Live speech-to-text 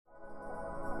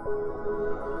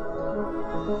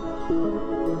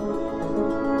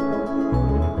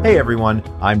Hey everyone,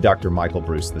 I'm Dr. Michael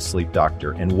Bruce, the Sleep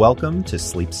Doctor, and welcome to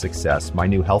Sleep Success, my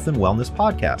new health and wellness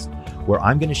podcast, where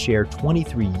I'm going to share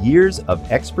 23 years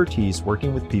of expertise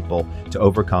working with people to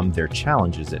overcome their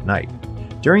challenges at night.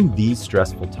 During these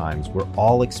stressful times, we're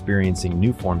all experiencing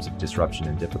new forms of disruption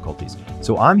and difficulties,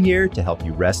 so I'm here to help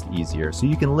you rest easier so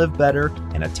you can live better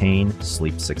and attain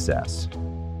sleep success.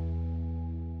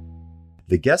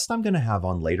 The guest I'm going to have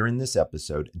on later in this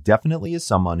episode definitely is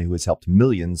someone who has helped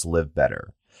millions live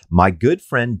better. My good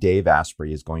friend Dave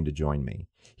Asprey is going to join me.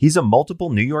 He's a multiple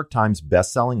New York Times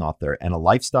bestselling author and a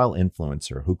lifestyle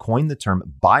influencer who coined the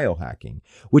term biohacking,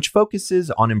 which focuses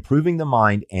on improving the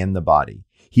mind and the body.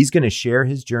 He's going to share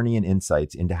his journey and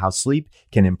insights into how sleep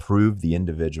can improve the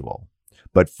individual.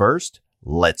 But first,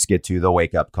 let's get to the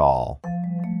wake-up call.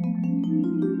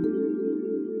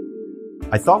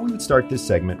 I thought we would start this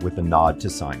segment with a nod to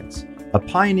science. A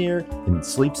pioneer in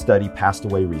sleep study passed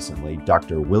away recently,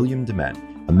 Dr. William Dement,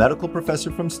 a medical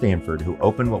professor from Stanford who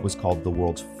opened what was called the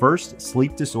world's first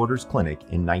sleep disorders clinic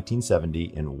in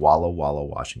 1970 in Walla Walla,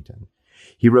 Washington.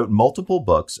 He wrote multiple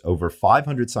books, over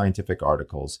 500 scientific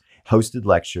articles, hosted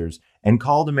lectures, and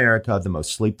called America the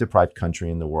most sleep-deprived country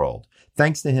in the world.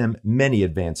 Thanks to him, many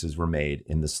advances were made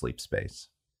in the sleep space.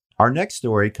 Our next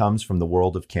story comes from the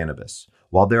world of cannabis.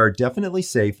 While there are definitely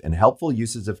safe and helpful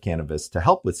uses of cannabis to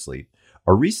help with sleep,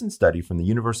 a recent study from the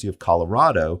University of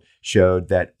Colorado showed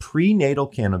that prenatal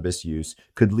cannabis use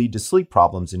could lead to sleep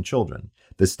problems in children.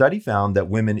 The study found that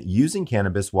women using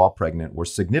cannabis while pregnant were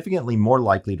significantly more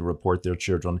likely to report their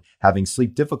children having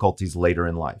sleep difficulties later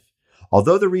in life.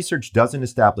 Although the research doesn't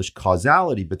establish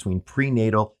causality between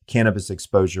prenatal cannabis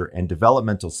exposure and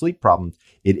developmental sleep problems,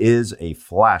 it is a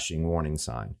flashing warning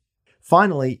sign.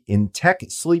 Finally, in tech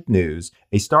sleep news,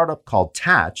 a startup called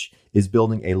Tatch is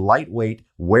building a lightweight,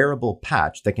 wearable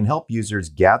patch that can help users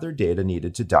gather data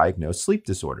needed to diagnose sleep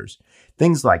disorders.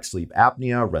 Things like sleep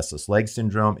apnea, restless leg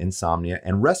syndrome, insomnia,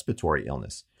 and respiratory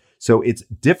illness. So it's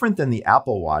different than the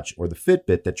Apple Watch or the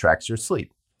Fitbit that tracks your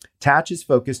sleep. Tatch is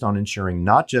focused on ensuring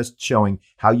not just showing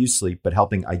how you sleep, but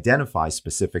helping identify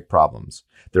specific problems.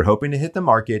 They're hoping to hit the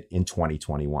market in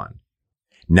 2021.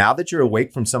 Now that you're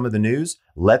awake from some of the news,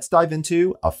 let's dive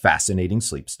into a fascinating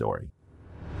sleep story.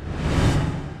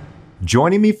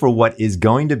 Joining me for what is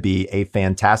going to be a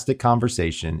fantastic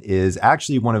conversation is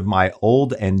actually one of my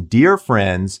old and dear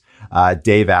friends,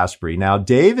 Dave Asprey. Now,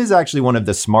 Dave is actually one of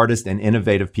the smartest and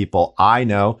innovative people I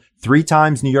know. 3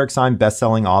 times New York Times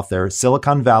bestselling author,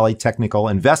 Silicon Valley technical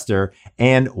investor,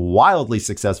 and wildly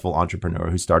successful entrepreneur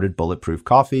who started Bulletproof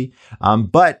Coffee.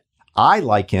 But I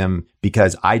like him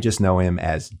because I just know him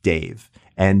as Dave.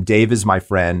 And Dave is my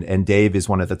friend, and Dave is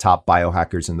one of the top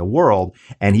biohackers in the world.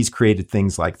 And he's created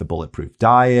things like the Bulletproof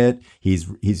Diet.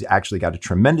 He's actually got a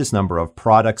tremendous number of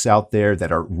products out there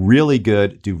that are really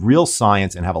good, do real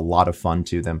science, and have a lot of fun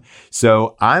to them.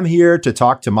 So I'm here to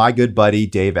talk to my good buddy,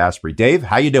 Dave Asprey. Dave,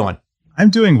 how you doing? I'm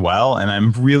doing well, and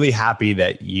I'm really happy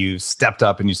that you stepped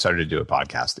up and you started to do a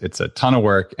podcast. It's a ton of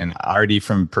work, and already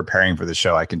from preparing for the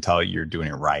show, I can tell you're doing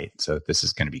it right. So this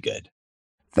is going to be good.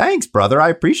 Thanks, brother. I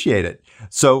appreciate it.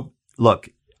 So look,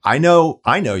 I know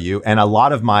you, and a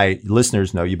lot of my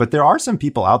listeners know you, but there are some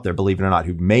people out there, believe it or not,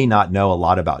 who may not know a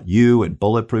lot about you and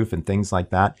Bulletproof and things like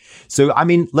that. So, I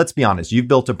mean, let's be honest. You've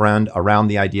built a brand around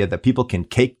the idea that people can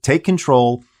take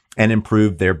control and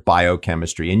improve their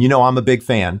biochemistry. And I'm a big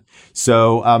fan.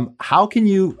 So how can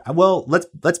you, well,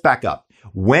 let's back up.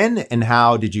 When and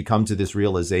how did you come to this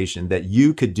realization that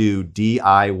you could do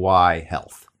DIY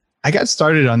health? I got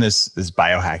started on this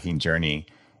biohacking journey.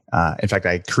 In fact,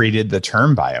 I created the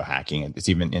term biohacking. It's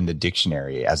even in the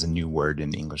dictionary as a new word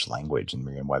in the English language in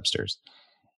Merriam-Webster's.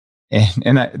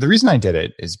 And the reason I did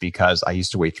it is because I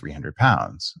used to weigh 300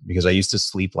 pounds, because I used to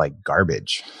sleep like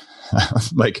garbage.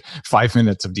 Like 5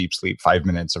 minutes of deep sleep, 5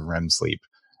 minutes of REM sleep,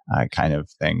 kind of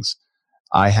things.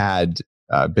 I had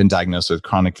been diagnosed with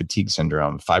chronic fatigue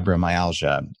syndrome,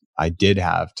 fibromyalgia. I did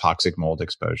have toxic mold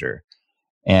exposure.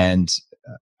 And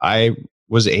I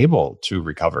was able to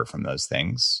recover from those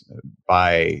things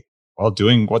by,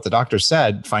 doing what the doctor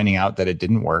said, finding out that it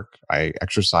didn't work. I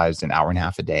exercised an hour and a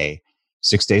half a day,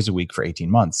 6 days a week for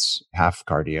 18 months, half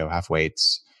cardio, half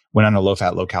weights, went on a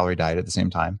low-fat, low-calorie diet at the same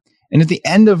time. And at the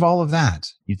end of all of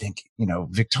that, you think,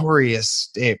 victorious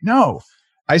Dave. No,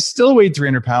 I still weighed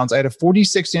 300 pounds. I had a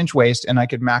 46-inch waist, and I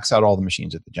could max out all the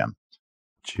machines at the gym.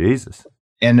 Jesus.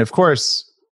 And of course,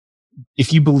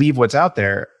 if you believe what's out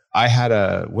there, I had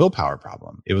a willpower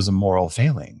problem. It was a moral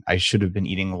failing. I should have been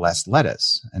eating less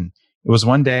lettuce. And it was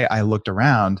one day I looked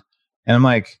around, and I'm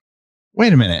like,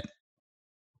 wait a minute.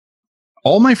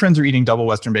 All my friends are eating double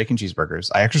Western bacon cheeseburgers.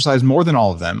 I exercise more than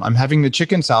all of them. I'm having the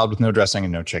chicken salad with no dressing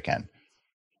and no chicken.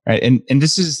 Right. And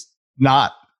this is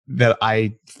not that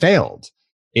I failed.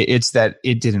 It's that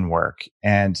it didn't work.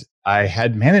 And I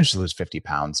had managed to lose 50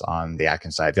 pounds on the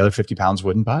Atkins diet. The other 50 pounds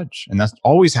wouldn't budge. And that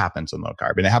always happens on low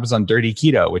carb. And it happens on dirty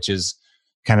keto, which is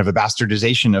kind of a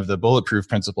bastardization of the bulletproof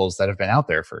principles that have been out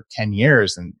there for 10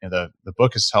 years. And the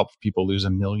book has helped people lose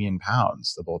 1 million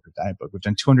pounds, the Bulletproof Diet book. We've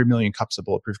done 200 million cups of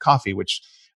bulletproof coffee, which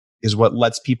is what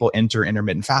lets people enter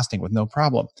intermittent fasting with no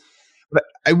problem. But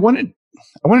I wanted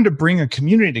to bring a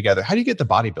community together. How do you get the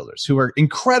bodybuilders who are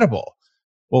incredible?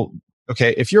 Well,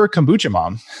 okay, if you're a kombucha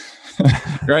mom,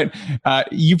 right,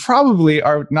 you probably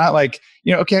are not like,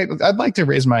 okay, I'd like to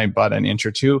raise my butt an inch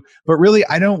or two, but really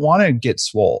I don't want to get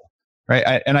swole.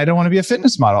 Right. And I don't want to be a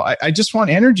fitness model. I just want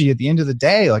energy at the end of the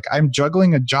day. Like I'm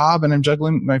juggling a job and I'm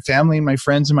juggling my family and my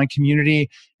friends and my community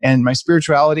and my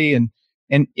spirituality. And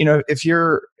if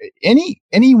you're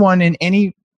anyone in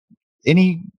any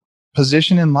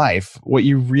position in life, what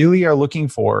you really are looking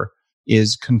for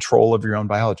is control of your own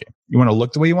biology. You want to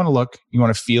look the way you want to look. You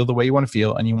want to feel the way you want to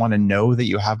feel. And you want to know that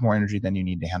you have more energy than you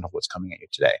need to handle what's coming at you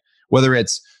today. Whether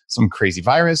it's some crazy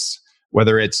virus,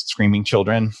 whether it's screaming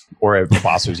children or a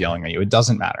boss who's yelling at you, it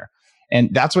doesn't matter. And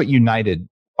that's what united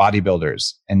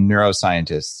bodybuilders and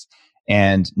neuroscientists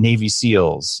and Navy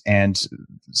SEALs and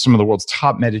some of the world's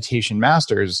top meditation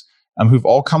masters who've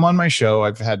all come on my show.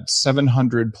 I've had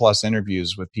 700 plus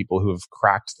interviews with people who have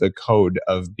cracked the code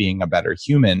of being a better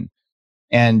human.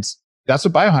 And that's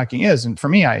what biohacking is. And for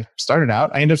me, I started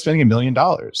out, I ended up spending $1 million.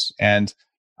 And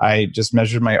I just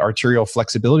measured my arterial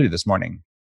flexibility this morning.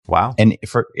 Wow. And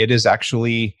it is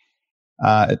actually,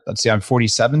 let's see, I'm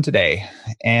 47 today,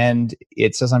 and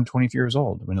it says I'm 24 years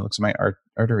old when it looks at my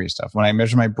artery stuff. When I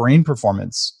measure my brain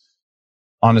performance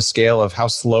on a scale of how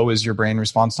slow is your brain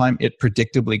response time, it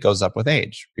predictably goes up with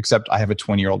age, except I have a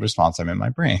 20-year-old response time in my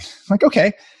brain. I'm like,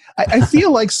 okay, I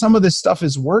feel like some of this stuff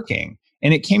is working.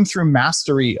 And it came through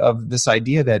mastery of this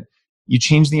idea that you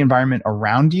change the environment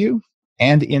around you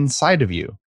and inside of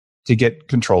you to get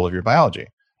control of your biology.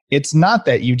 It's not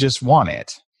that you just want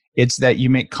it. It's that you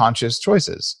make conscious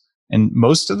choices. And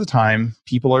most of the time,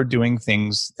 people are doing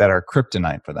things that are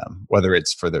kryptonite for them, whether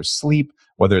it's for their sleep,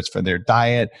 whether it's for their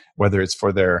diet, whether it's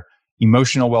for their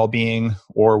emotional well-being,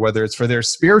 or whether it's for their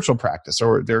spiritual practice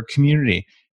or their community.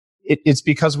 It's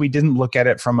because we didn't look at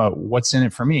it from a what's in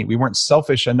it for me. We weren't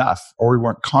selfish enough, or we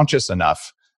weren't conscious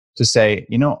enough to say,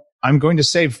 I'm going to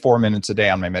save 4 minutes a day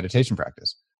on my meditation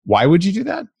practice. Why would you do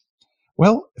that?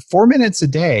 Well, 4 minutes a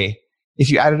day, if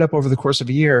you add it up over the course of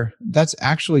a year, that's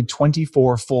actually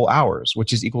 24 full hours,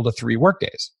 which is equal to 3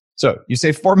 workdays. So you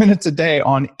save 4 minutes a day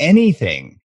on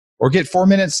anything, or get 4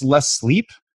 minutes less sleep,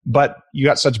 but you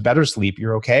got such better sleep,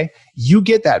 you're okay. You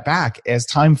get that back as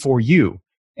time for you.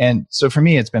 And so for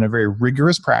me, it's been a very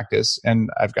rigorous practice. And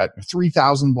I've got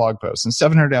 3,000 blog posts and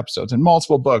 700 episodes and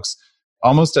multiple books,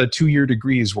 almost a 2-year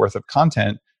degree's worth of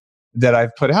content that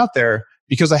I've put out there,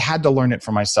 because I had to learn it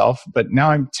for myself. But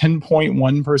now I'm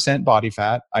 10.1% body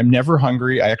fat. I'm never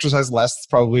hungry. I exercise less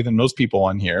probably than most people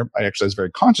on here. I exercise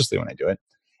very consciously when I do it.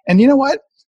 And you know what?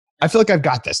 I feel like I've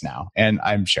got this now, and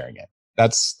I'm sharing it.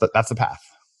 That's the path.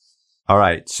 All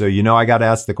right. So, I got to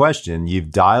ask the question.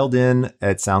 You've dialed in,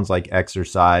 it sounds like,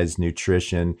 exercise,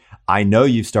 nutrition. I know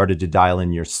you've started to dial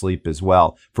in your sleep as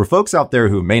well. For folks out there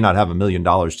who may not have $1 million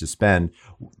to spend,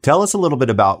 tell us a little bit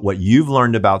about what you've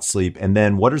learned about sleep. And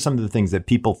then what are some of the things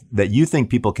that you think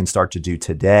people can start to do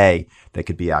today that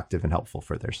could be active and helpful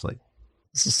for their sleep?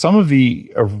 Some of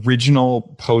the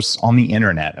original posts on the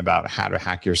internet about how to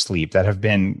hack your sleep that have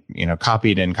been,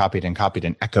 copied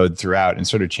and echoed throughout and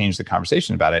sort of changed the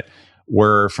conversation about it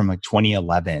were from like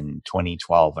 2011,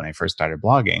 2012, when I first started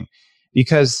blogging.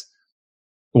 Because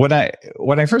when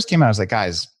I first came out, I was like,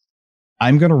 guys,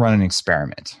 I'm going to run an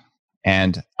experiment,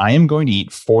 and I am going to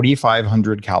eat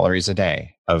 4,500 calories a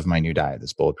day of my new diet,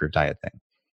 this bulletproof diet thing.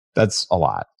 That's a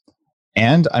lot.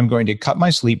 And I'm going to cut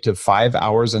my sleep to 5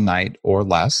 hours a night or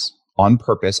less on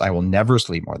purpose. I will never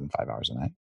sleep more than 5 hours a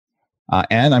night.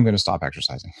 And I'm going to stop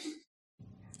exercising.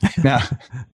 Now,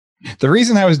 the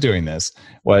reason I was doing this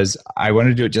was I wanted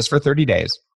to do it just for 30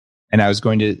 days. And I was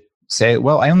going to say,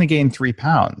 well, I only gained 3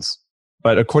 pounds.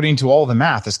 But according to all the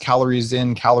math, this calories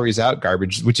in, calories out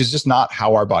garbage, which is just not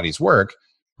how our bodies work.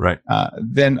 Right.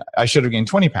 Then I should have gained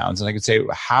 20 pounds. And I could say,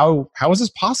 how is this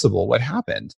possible? What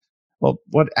happened? Well,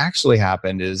 what actually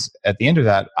happened is at the end of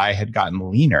that, I had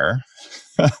gotten leaner.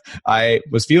 I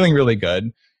was feeling really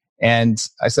good. And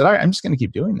I said, all right, I'm just going to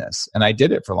keep doing this. And I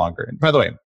did it for longer. And by the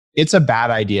way, it's a bad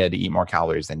idea to eat more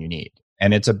calories than you need.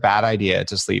 And it's a bad idea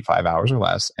to sleep 5 hours or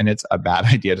less. And it's a bad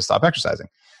idea to stop exercising.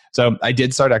 So I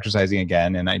did start exercising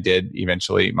again, and I did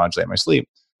eventually modulate my sleep.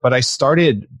 But I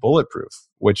started Bulletproof,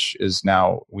 which is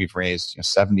now we've raised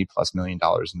 $70+ million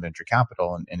in venture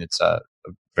capital, and it's a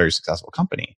very successful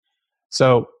company.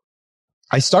 So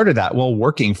I started that while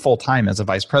working full time as a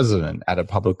vice president at a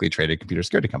publicly traded computer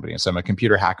security company. So I'm a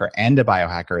computer hacker and a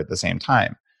biohacker at the same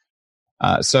time.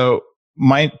 So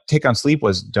my take on sleep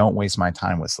was don't waste my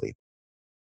time with sleep.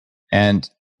 And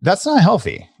that's not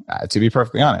healthy, to be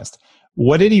perfectly honest.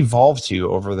 What it evolved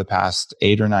to over the past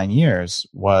 8 or 9 years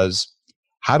was,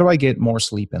 how do I get more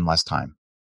sleep in less time?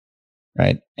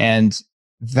 Right. And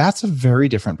that's a very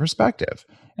different perspective.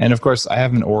 And of course, I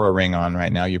have an Oura ring on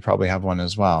right now. You probably have one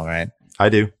as well, right? I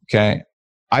do. Okay.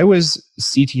 I was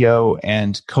CTO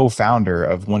and co-founder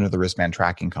of one of the wristband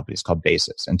tracking companies called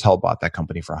Basis. Intel bought that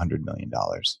company for $100 million.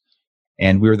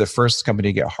 And we were the first company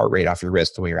to get heart rate off your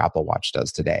wrist the way your Apple Watch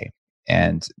does today.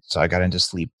 And so I got into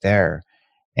sleep there.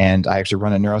 And I actually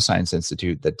run a neuroscience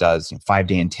institute that does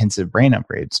 5-day intensive brain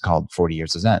upgrades called 40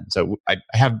 Years of Zen. So I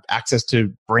have access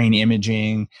to brain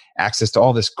imaging, access to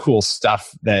all this cool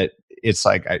stuff that it's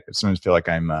like I sometimes feel like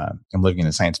I'm living in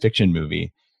a science fiction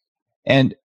movie.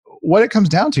 And what it comes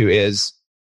down to is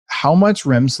how much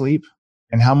REM sleep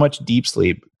and how much deep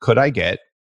sleep could I get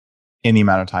in the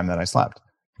amount of time that I slept?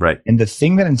 Right. And the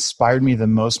thing that inspired me the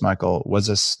most, Michael, was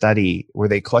a study where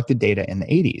they collected data in the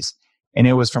 80s. And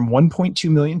it was from 1.2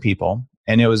 million people.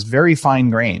 And it was very fine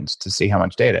grained to see how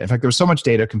much data. In fact, there was so much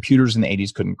data, computers in the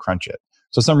 80s couldn't crunch it.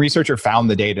 So some researcher found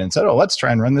the data and said, oh, let's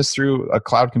try and run this through a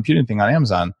cloud computing thing on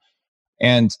Amazon.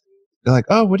 And they're like,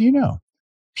 oh, what do you know?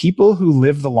 People who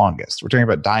live the longest, we're talking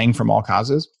about dying from all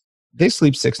causes, they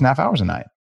sleep 6.5 hours a night.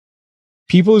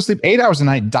 People who sleep 8 hours a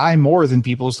night die more than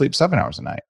people who sleep 7 hours a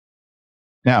night.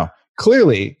 Now,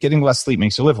 clearly, getting less sleep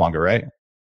makes you live longer, right?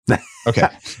 Okay.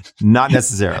 Not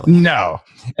necessarily. No.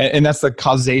 And that's the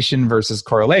causation versus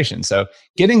correlation. So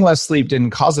getting less sleep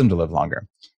didn't cause them to live longer.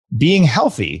 Being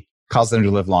healthy caused them to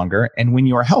live longer. And when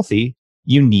you are healthy,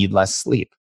 you need less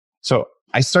sleep. So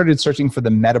I started searching for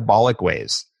the metabolic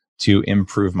ways to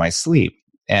improve my sleep.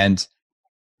 And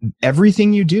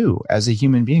everything you do as a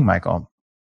human being, Michael,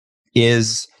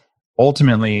 is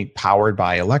ultimately powered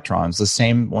by electrons, the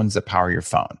same ones that power your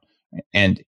phone.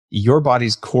 And your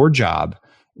body's core job,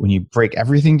 when you break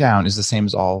everything down, is the same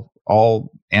as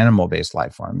all animal-based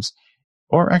life forms,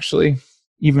 or actually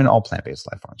even all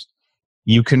plant-based life forms.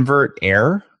 You convert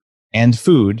air and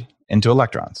food into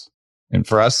electrons. And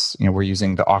for us, we're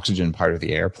using the oxygen part of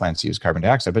the air. Plants use carbon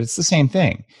dioxide, but it's the same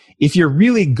thing. If you're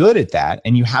really good at that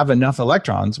and you have enough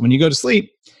electrons, when you go to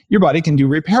sleep, your body can do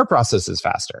repair processes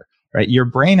faster, right? Your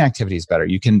brain activity is better.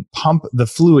 You can pump the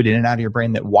fluid in and out of your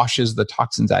brain that washes the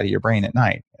toxins out of your brain at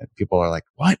night. And people are like,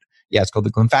 what? Yeah, it's called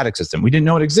the lymphatic system. We didn't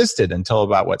know it existed until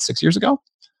about, 6 years ago?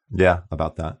 Yeah,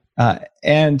 about that.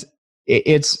 And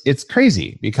it's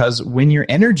crazy because when your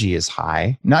energy is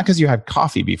high, not because you had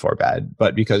coffee before bed,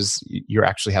 but because you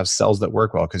actually have cells that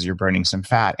work well because you're burning some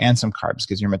fat and some carbs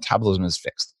because your metabolism is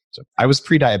fixed. So I was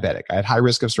pre-diabetic. I had high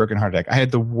risk of stroke and heart attack. I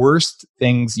had the worst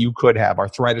things you could have,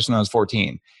 arthritis when I was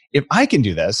 14. If I can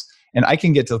do this and I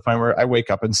can get to the point where I wake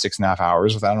up in 6.5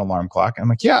 hours without an alarm clock, I'm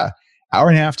like, yeah,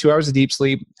 1.5 hours, 2 hours of deep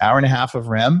sleep, 1.5 hours of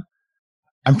REM.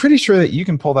 I'm pretty sure that you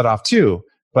can pull that off too.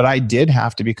 But I did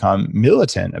have to become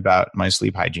militant about my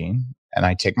sleep hygiene. And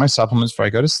I take my supplements before I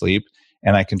go to sleep.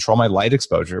 And I control my light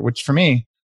exposure, which for me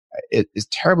is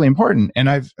terribly important. And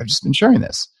I've just been sharing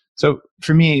this. So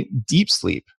for me, deep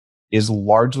sleep is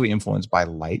largely influenced by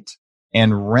light.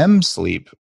 And REM sleep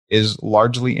is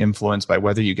largely influenced by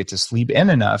whether you get to sleep in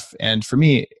enough. And for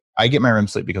me, I get my REM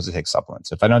sleep because I take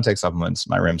supplements. If I don't take supplements,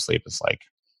 my REM sleep is like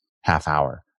half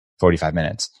hour, 45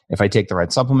 minutes. If I take the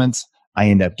right supplements, I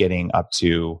end up getting up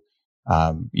to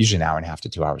usually 1.5 hours to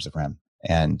 2 hours of REM.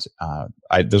 And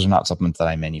those are not supplements that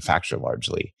I manufacture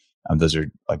largely. Those are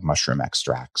like mushroom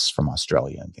extracts from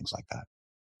Australia and things like that.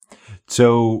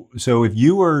 So if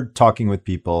you were talking with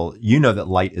people, you know that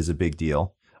light is a big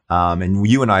deal. And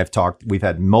you and I have talked, we've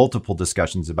had multiple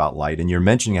discussions about light, and you're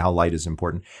mentioning how light is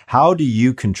important. How do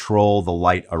you control the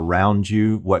light around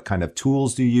you? What kind of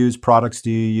tools do you use? Products do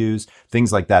you use?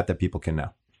 Things like that people can know.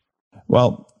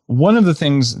 Well, one of the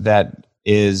things that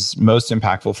is most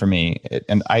impactful for me,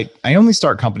 and I only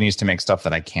start companies to make stuff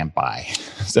that I can't buy.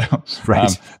 So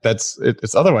right.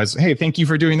 It's otherwise, hey, thank you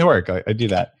for doing the work. I do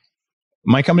that.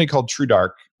 My company called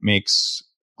TrueDark makes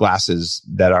glasses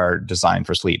that are designed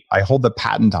for sleep. I hold the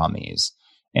patent on these.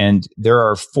 And there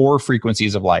are 4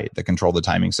 frequencies of light that control the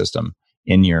timing system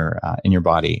in your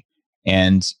body.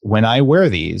 And when I wear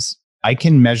these, I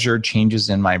can measure changes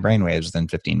in my brainwaves within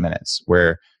 15 minutes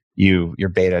where your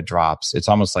beta drops. It's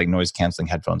almost like noise canceling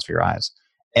headphones for your eyes.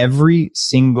 Every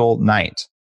single night,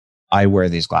 I wear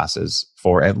these glasses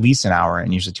for at least an hour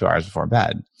and usually 2 hours before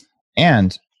bed.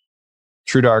 And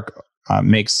TrueDark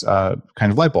makes a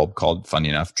kind of light bulb called, funny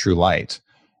enough, True Light.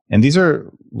 And these are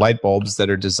light bulbs that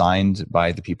are designed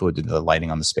by the people who did the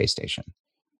lighting on the space station.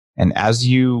 And as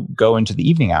you go into the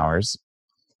evening hours,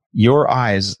 your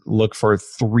eyes look for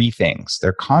three things.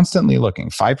 They're constantly looking.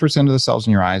 5% of the cells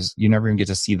in your eyes, you never even get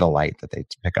to see the light that they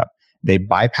pick up. They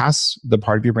bypass the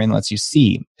part of your brain that lets you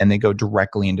see, and they go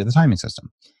directly into the timing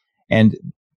system. And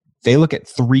they look at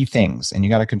three things, and you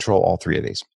got to control all three of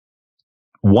these.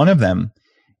 One of them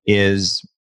is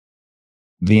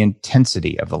the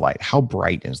intensity of the light. How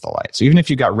bright is the light? So even if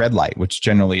you got red light, which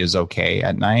generally is okay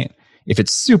at night, if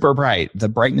it's super bright, the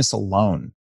brightness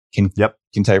alone can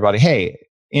tell your body, hey,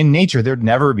 in nature, there'd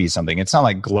never be something. It's not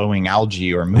like glowing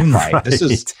algae or moonlight. Right.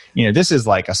 This is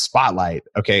like a spotlight.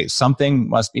 Okay, something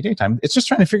must be daytime. It's just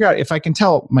trying to figure out if I can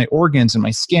tell my organs and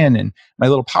my skin and my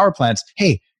little power plants,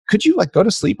 hey, could you like go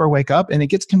to sleep or wake up? And it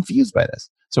gets confused by this.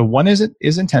 So one is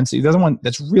intensity. The other one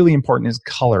that's really important is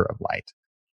color of light.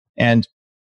 And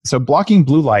so blocking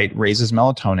blue light raises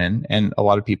melatonin, and a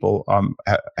lot of people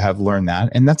have learned that.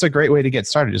 And that's a great way to get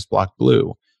started, just block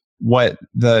blue. What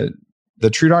the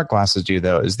TrueDark glasses do,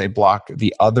 though, is they block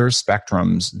the other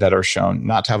spectrums that are shown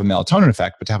not to have a melatonin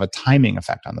effect, but to have a timing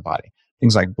effect on the body.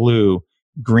 Things like blue,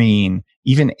 green,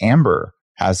 even amber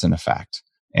has an effect.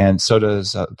 And so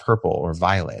does purple or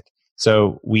violet.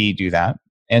 So we do that.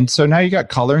 And so now you got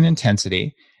color and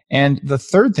intensity. And the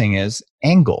third thing is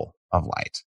angle of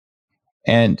light.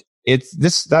 And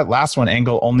that last one,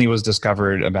 angle, only was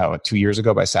discovered about 2 years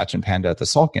ago by Sachin Panda at the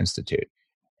Salk Institute.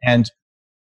 And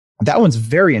that one's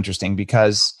very interesting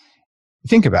because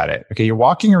think about it. Okay, you're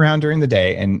walking around during the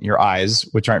day and your eyes,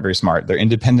 which aren't very smart, they're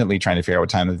independently trying to figure out what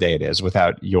time of the day it is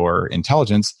without your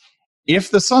intelligence. If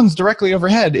the sun's directly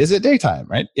overhead, is it daytime,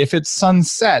 right? If it's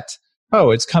sunset,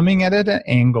 it's coming at an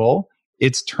angle.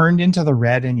 It's turned into the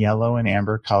red and yellow and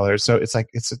amber colors. So it's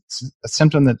a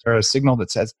symptom or a signal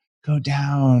that says, go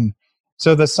down.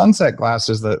 So the sunset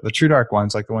glasses, the TrueDark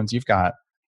ones, like the ones you've got,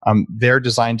 they're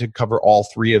designed to cover all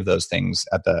three of those things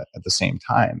at the same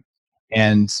time.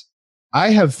 And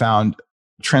I have found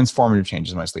transformative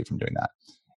changes in my sleep from doing that.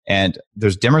 And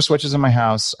there's dimmer switches in my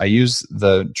house. I use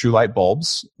the True Light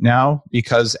bulbs now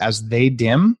because as they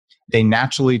dim, they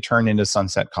naturally turn into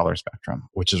sunset color spectrum,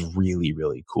 which is really,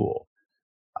 really cool.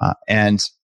 And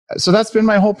so that's been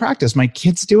my whole practice. My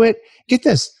kids do it. Get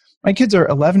this. My kids are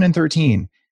 11 and 13.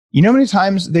 You know how many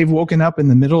times they've woken up in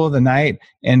the middle of the night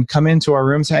and come into our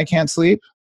room and say, I can't sleep?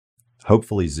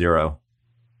 Hopefully zero.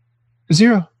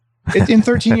 In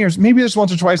 13 years. Maybe there's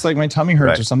once or twice like my tummy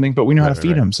hurts or something, but we know how to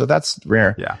feed them. So that's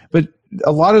rare. Yeah. But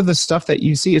a lot of the stuff that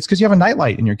you see, it's because you have a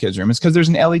nightlight in your kids' room. It's because there's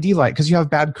an LED light, because you have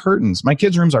bad curtains. My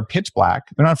kids' rooms are pitch black.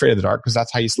 They're not afraid of the dark because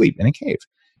that's how you sleep, in a cave.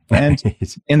 And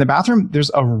in the bathroom,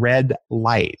 there's a red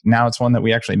light. Now it's one that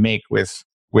we actually make with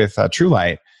True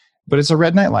Light. But it's a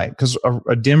red nightlight because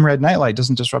a dim red nightlight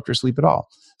doesn't disrupt your sleep at all.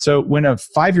 So when a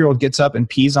 5-year-old gets up and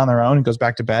pees on their own and goes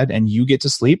back to bed and you get to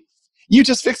sleep, you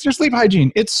just fixed your sleep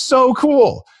hygiene. It's so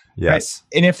cool. Yes.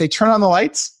 Right? And if they turn on the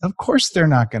lights, of course they're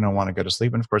not going to want to go to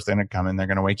sleep. And of course they're going to come and they're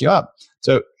going to wake you up.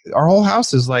 So our whole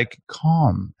house is like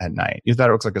calm at night. You thought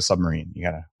it looks like a submarine. You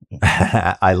got to.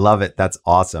 I love it. That's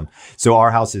awesome. So our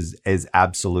house is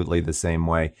absolutely the same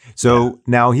way. So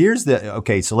now here's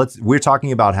so we're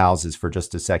talking about houses for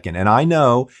just a second. And I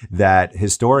know that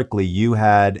historically you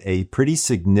had a pretty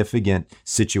significant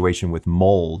situation with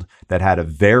mold that had a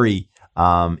very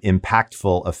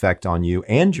impactful effect on you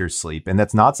and your sleep. And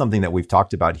that's not something that we've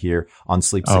talked about here on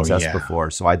Sleep Success before.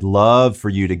 So I'd love for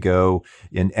you to go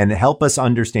and help us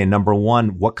understand, number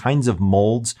one, what kinds of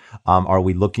molds are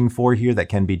we looking for here that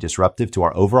can be disruptive to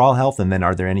our overall health? And then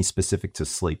are there any specific to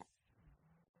sleep?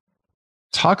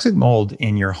 Toxic mold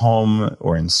in your home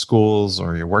or in schools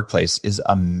or your workplace is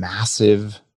a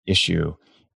massive issue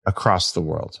across the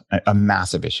world, a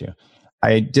massive issue.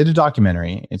 I did a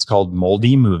documentary. It's called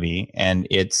Moldy Movie, and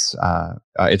it's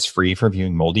free for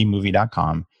viewing,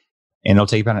 moldymovie.com, and it'll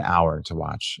take about an hour to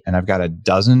watch. And I've got a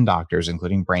dozen doctors,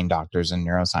 including brain doctors and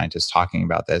neuroscientists, talking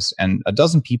about this, and a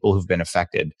dozen people who've been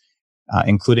affected,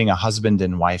 including a husband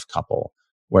and wife couple,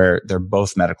 where they're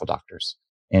both medical doctors.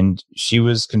 And she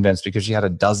was convinced, because she had a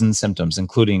dozen symptoms,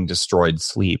 including destroyed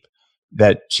sleep,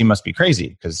 that she must be crazy,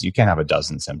 because you can't have a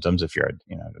dozen symptoms if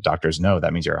doctors know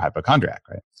that means you're a hypochondriac,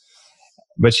 right?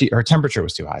 But her temperature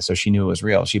was too high, so she knew it was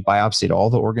real. She biopsied all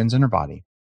the organs in her body,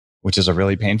 which is a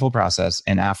really painful process.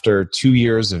 And after 2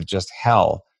 years of just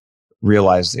hell,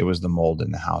 realized it was the mold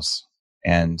in the house.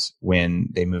 And when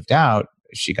they moved out,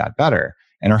 she got better.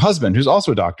 And her husband, who's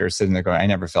also a doctor, is sitting there going, I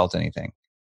never felt anything.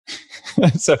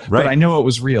 But I know it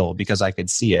was real because I could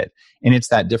see it. And it's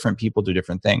that different people do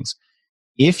different things.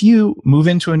 If you move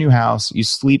into a new house, you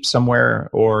sleep somewhere,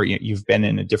 or you've been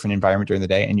in a different environment during the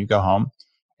day, and you go home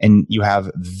and you have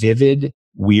vivid,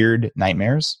 weird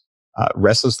nightmares,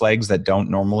 restless legs that don't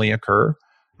normally occur,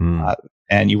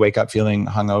 and you wake up feeling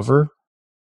hungover,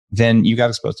 then you got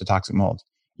exposed to toxic mold.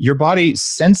 Your body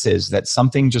senses that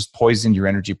something just poisoned your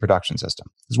energy production system.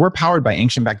 Because we're powered by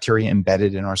ancient bacteria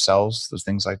embedded in our cells, those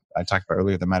things I talked about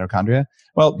earlier, the mitochondria.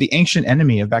 Well, the ancient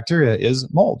enemy of bacteria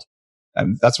is mold.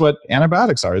 And that's what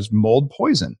antibiotics are, is mold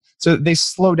poison. So they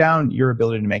slow down your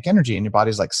ability to make energy, and your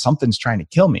body's like, something's trying to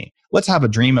kill me. Let's have a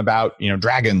dream about,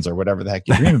 dragons or whatever the heck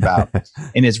you dream about.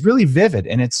 And it's really vivid,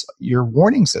 and it's your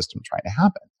warning system trying to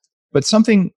happen. But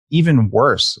something even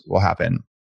worse will happen.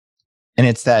 And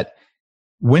it's that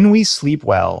when we sleep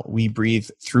well, we breathe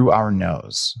through our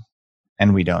nose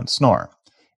and we don't snore.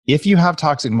 If you have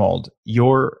toxic mold,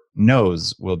 your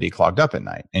nose will be clogged up at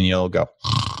night, and you'll go,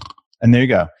 and there you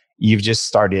go. You've just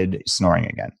started snoring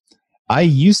again. I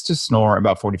used to snore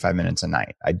about 45 minutes a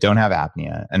night. I don't have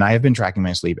apnea, and I have been tracking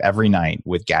my sleep every night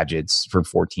with gadgets for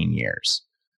 14 years.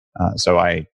 So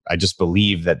I just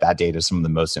believe that data is some of the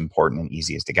most important and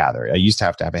easiest to gather. I used to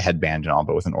have a headband and all,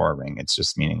 but with an Oura ring, it's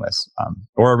just meaningless.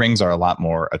 Oura rings are a lot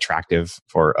more attractive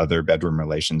for other bedroom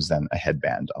relations than a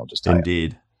headband. I'll just tell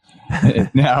Indeed. you.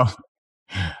 Now,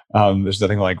 there's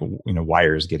nothing like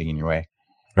wires getting in your way.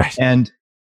 Right. And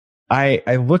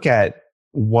I look at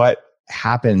what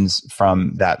happens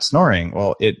from that snoring.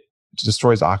 Well, it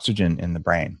destroys oxygen in the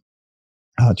brain.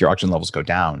 Your oxygen levels go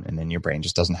down, and then your brain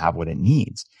just doesn't have what it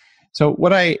needs. So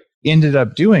what I ended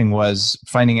up doing was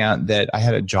finding out that I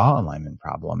had a jaw alignment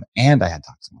problem and I had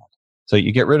toxic mold. So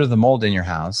you get rid of the mold in your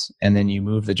house, and then you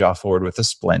move the jaw forward with a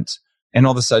splint, and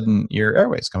all of a sudden your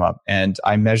airways come up. And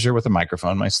I measure with a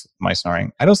microphone my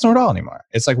snoring. I don't snore at all anymore.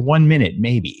 It's like 1 minute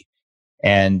maybe.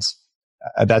 And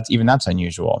that's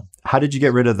unusual. How did you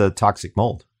get rid of the toxic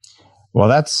mold? Well,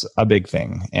 that's a big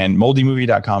thing. And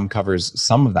moldymovie.com covers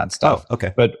some of that stuff. Oh,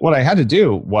 okay. But what I had to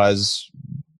do was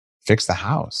fix the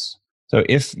house. So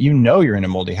if you're in a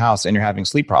moldy house and you're having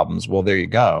sleep problems, well, there you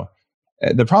go.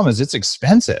 The problem is it's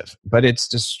expensive, but it's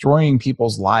destroying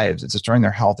people's lives. It's destroying their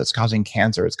health. It's causing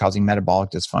cancer. It's causing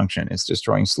metabolic dysfunction. It's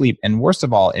destroying sleep. And worst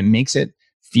of all, it makes it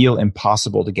feel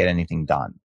impossible to get anything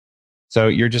done. So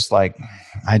you're just like,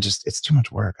 it's too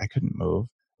much work. I couldn't move.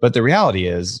 But the reality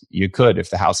is you could, if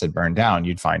the house had burned down,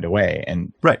 you'd find a way.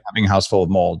 And having a house full of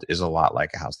mold is a lot like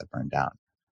a house that burned down.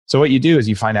 So what you do is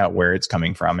you find out where it's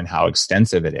coming from and how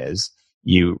extensive it is.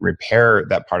 You repair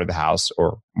that part of the house,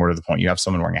 or more to the point, you have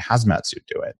someone wearing a hazmat suit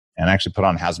do it. And I actually put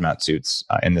on hazmat suits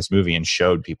in this movie and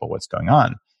showed people what's going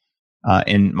on.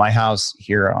 In my house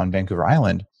here on Vancouver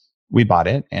Island, we bought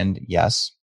it. And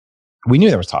yes, we knew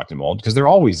there was toxic mold because there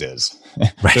always is.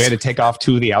 Right. So we had to take off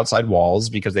 2 of the outside walls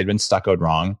because they'd been stuccoed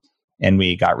wrong, and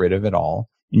we got rid of it all.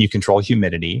 And you control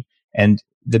humidity. And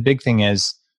the big thing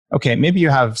is, okay, maybe you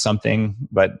have something,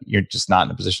 but you're just not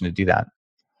in a position to do that.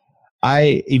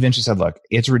 I eventually said, look,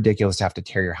 it's ridiculous to have to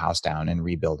tear your house down and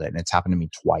rebuild it. And it's happened to me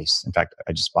twice. In fact,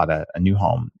 I just bought a new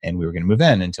home, and we were going to move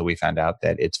in until we found out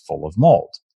that it's full of mold.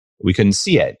 We couldn't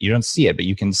see it. You don't see it, but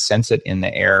you can sense it in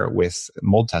the air with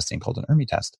mold testing called an ERMI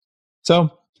test.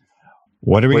 So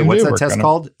what are we going to do? What's that test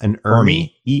called? An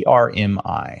ERMI?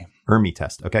 ERMI. ERMI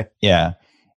test. Okay. Yeah.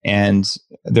 And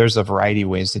there's a variety of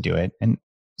ways to do it. And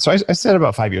so I said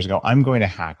about 5 years ago, I'm going to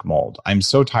hack mold. I'm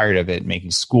so tired of it making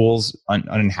schools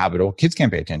uninhabitable. Kids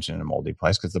can't pay attention in a moldy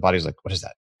place because the body's like, what is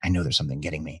that? I know there's something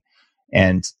getting me.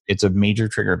 And it's a major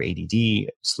trigger of ADD,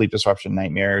 sleep disruption,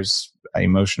 nightmares,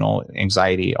 emotional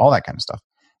anxiety, all that kind of stuff.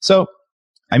 So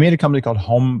I made a company called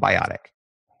HomeBiotic.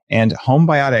 And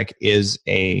HomeBiotic is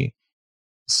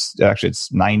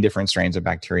it's 9 different strains of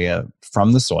bacteria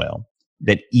from the soil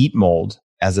that eat mold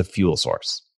as a fuel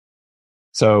source.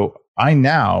 So I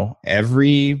now,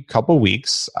 every couple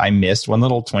weeks, I mist one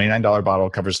little $29 bottle,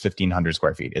 covers 1,500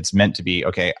 square feet. It's meant to be,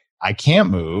 okay, I can't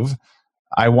move.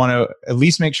 I want to at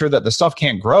least make sure that the stuff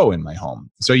can't grow in my home.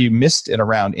 So you mist it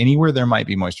around anywhere there might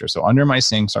be moisture. So under my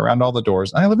sinks, around all the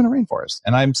doors. And I live in a rainforest,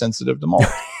 and I'm sensitive to mold.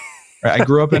 I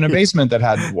grew up in a basement that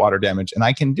had water damage, and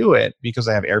I can do it because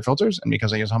I have air filters and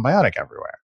because I use HomeBiotic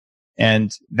everywhere.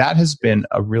 And that has been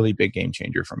a really big game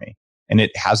changer for me. And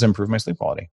it has improved my sleep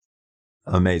quality.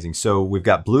 Amazing. So we've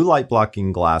got blue light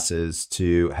blocking glasses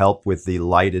to help with the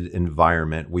lighted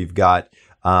environment. We've got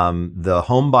the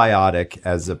HomeBiotic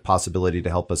as a possibility to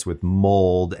help us with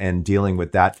mold and dealing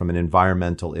with that from an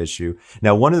environmental issue.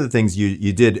 Now, one of the things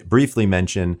you did briefly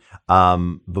mention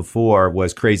before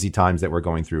was crazy times that we're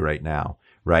going through right now,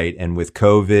 right? And with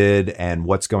COVID and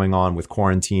what's going on with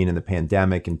quarantine and the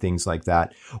pandemic and things like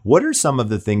that, what are some of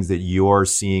the things that you're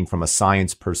seeing from a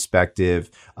science perspective,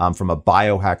 from a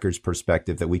biohacker's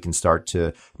perspective, that we can start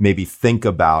to maybe think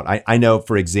about? I know,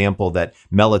 for example, that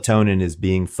melatonin is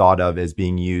being thought of as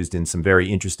being used in some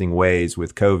very interesting ways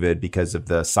with COVID because of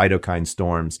the cytokine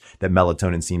storms that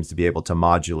melatonin seems to be able to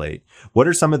modulate. What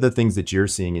are some of the things that you're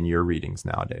seeing in your readings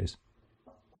nowadays?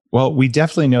 Well, we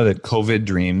definitely know that COVID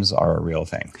dreams are a real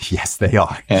thing. Yes, they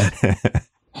are.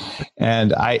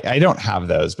 And I don't have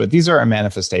those, but these are a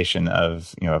manifestation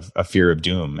of, a fear of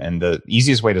doom. And the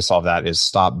easiest way to solve that is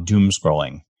stop doom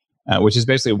scrolling, which is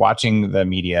basically watching the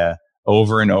media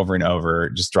over and over and over,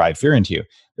 just drive fear into you.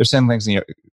 There's some things,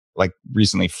 like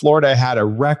recently, Florida had a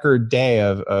record day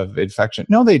of infection.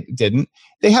 No, they didn't.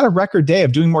 They had a record day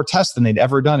of doing more tests than they'd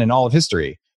ever done in all of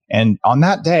history. And on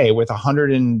that day, with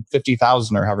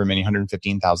 150,000 or however many,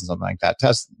 115,000, something like that,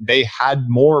 tests, they had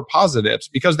more positives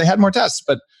because they had more tests.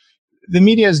 But the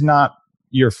media is not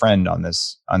your friend on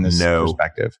this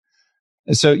perspective.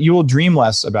 So you will dream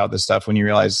less about this stuff when you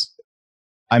realize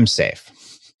I'm safe.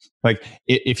 Like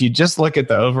if you just look at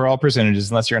the overall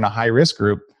percentages, unless you're in a high risk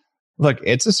group, look,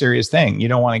 it's a serious thing. You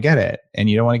don't want to get it and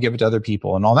you don't want to give it to other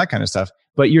people and all that kind of stuff,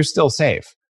 but you're still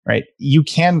safe, right? You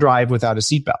can drive without a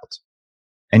seatbelt.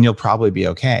 And you'll probably be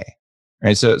okay,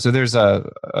 right? So there's a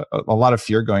lot of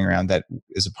fear going around that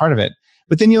is a part of it.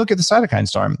 But then you look at the cytokine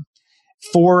storm.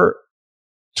 For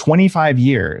 25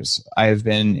 years, I've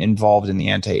been involved in the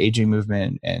anti-aging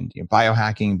movement and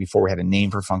biohacking before we had a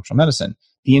name for functional medicine.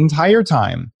 The entire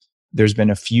time, there's been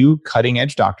a few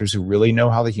cutting-edge doctors who really know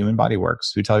how the human body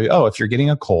works, who tell you, if you're getting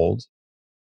a cold,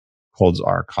 colds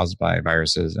are caused by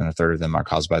viruses, and a third of them are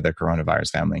caused by the coronavirus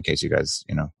family, in case you guys,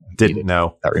 didn't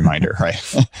know that reminder, right?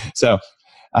 So,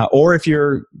 or if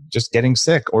you're just getting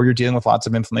sick or you're dealing with lots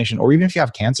of inflammation, or even if you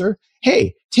have cancer,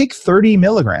 hey, take 30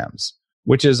 milligrams,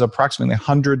 which is approximately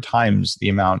 100 times the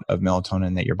amount of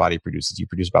melatonin that your body produces. You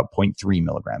produce about 0.3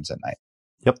 milligrams at night.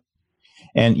 Yep.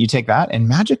 And you take that and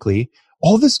magically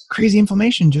all this crazy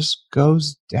inflammation just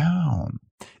goes down.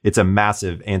 It's a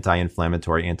massive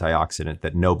anti-inflammatory antioxidant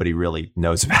that nobody really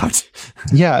knows about.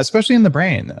 Yeah, especially in the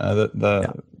brain,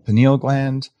 the pineal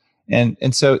gland.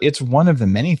 And so it's one of the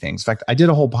many things. In fact, I did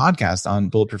a whole podcast on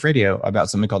Bulletproof Radio about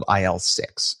something called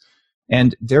IL-6.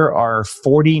 And there are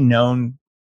 40 known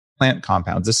plant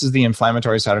compounds. This is the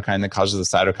inflammatory cytokine that causes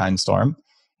the cytokine storm.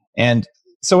 And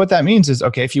so what that means is,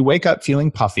 if you wake up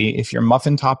feeling puffy, if your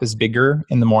muffin top is bigger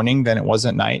in the morning than it was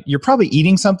at night, you're probably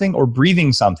eating something or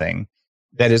breathing something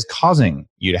that is causing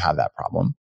you to have that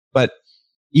problem. But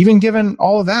even given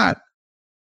all of that,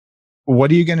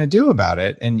 what are you going to do about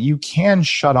it? And you can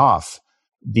shut off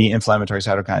the inflammatory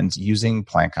cytokines using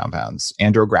plant compounds.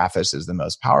 Andrographis is the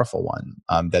most powerful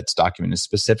one that's documented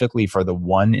specifically for the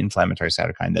one inflammatory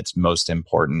cytokine that's most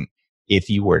important if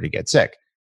you were to get sick.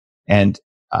 And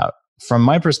from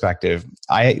my perspective,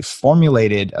 I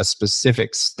formulated a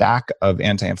specific stack of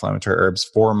anti-inflammatory herbs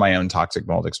for my own toxic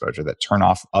mold exposure that turn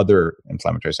off other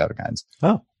inflammatory cytokines.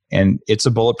 Oh, and it's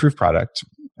a Bulletproof product,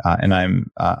 and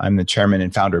I'm the chairman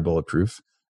and founder of Bulletproof,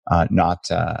 not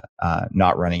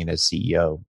running it as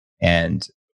CEO. And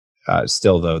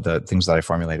still, though, the things that I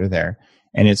formulate are there,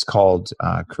 and it's called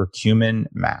Curcumin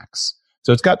Max.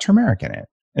 So it's got turmeric in it,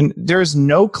 and there's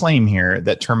no claim here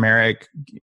that turmeric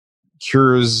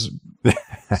cures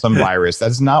some virus.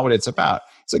 That's not what it's about.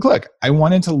 It's like, look, I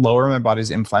wanted to lower my body's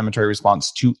inflammatory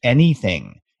response to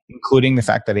anything, including the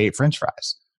fact that I ate French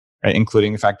fries, right?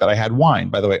 Including the fact that I had wine.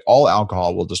 By the way, all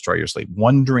alcohol will destroy your sleep.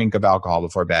 One drink of alcohol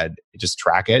before bed, just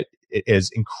track it. It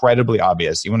is incredibly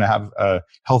obvious. You want to have a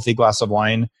healthy glass of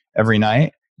wine every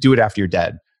night, do it after you're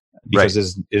dead, because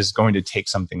it is going to take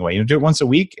something away. You do it once a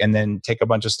week and then take a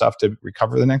bunch of stuff to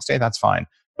recover the next day. That's fine.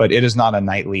 But it is not a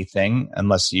nightly thing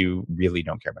unless you really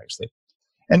don't care about your sleep.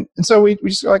 And so we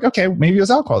just go like, okay, maybe it was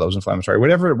alcohol that was inflammatory.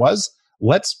 Whatever it was,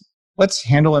 let's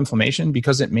handle inflammation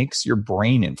because it makes your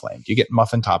brain inflamed. You get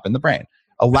muffin top in the brain.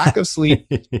 A lack of sleep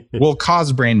will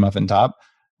cause brain muffin top,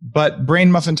 but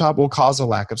brain muffin top will cause a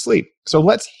lack of sleep. So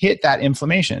let's hit that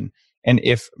inflammation. And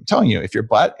I'm telling you, if your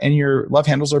butt and your love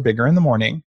handles are bigger in the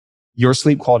morning, your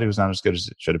sleep quality was not as good as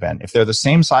it should have been. If they're the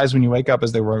same size when you wake up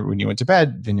as they were when you went to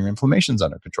bed, then your inflammation's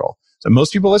under control. So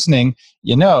most people listening,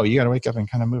 you got to wake up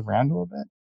and kind of move around a little bit.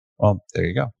 Well, there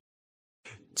you go.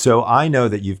 So I know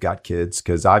that you've got kids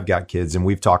because I've got kids and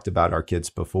we've talked about our kids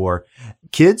before.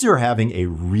 Kids are having a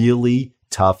really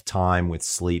tough time with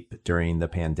sleep during the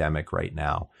pandemic right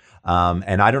now.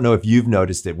 And I don't know if you've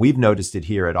noticed it. We've noticed it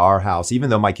here at our house, even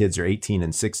though my kids are 18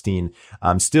 and 16,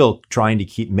 I'm still trying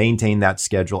to maintain that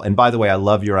schedule. And by the way, I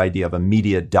love your idea of a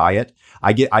media diet.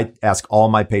 I ask all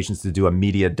my patients to do a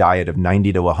media diet of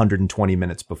 90 to 120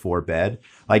 minutes before bed.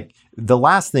 Like, the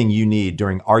last thing you need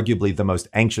during arguably the most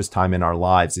anxious time in our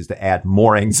lives is to add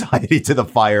more anxiety to the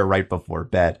fire right before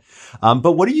bed.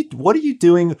 But what are you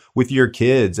doing with your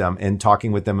kids and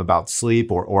talking with them about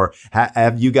sleep, or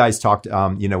have you guys talked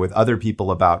with other people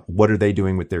about what are they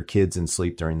doing with their kids and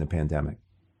sleep during the pandemic?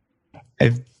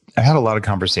 I've had a lot of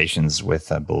conversations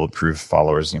with Bulletproof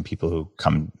followers, people who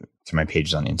come to my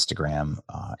pages on Instagram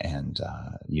and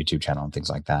YouTube channel and things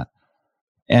like that.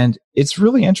 And it's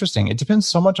really interesting. It depends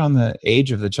so much on the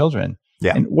age of the children.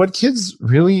 Yeah. And what kids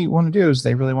really want to do is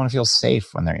they really want to feel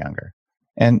safe when they're younger.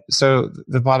 And so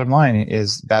the bottom line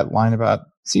is that line about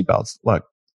seatbelts. Look,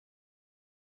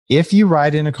 if you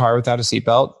ride in a car without a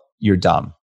seatbelt, you're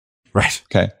dumb. Right.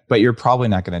 Okay. But you're probably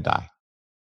not going to die.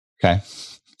 Okay.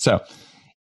 So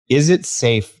is it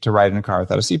safe to ride in a car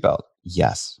without a seatbelt?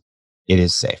 Yes, it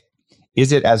is safe.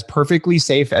 Is it as perfectly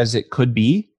safe as it could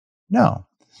be? No.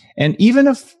 And even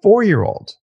a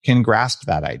 4-year-old can grasp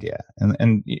that idea.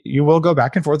 And you will go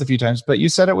back and forth a few times, but you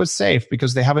said it was safe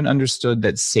because they haven't understood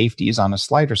that safety is on a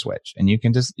slider switch. And you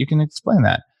can explain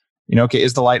that. Okay,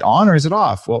 is the light on or is it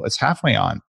off? Well, it's halfway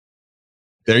on.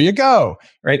 There you go.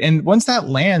 Right. And once that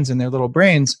lands in their little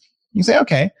brains, you say,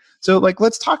 okay, so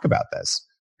let's talk about this.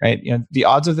 Right. The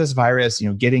odds of this virus,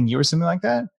 getting you or something like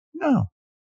that. No.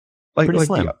 Pretty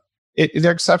slim.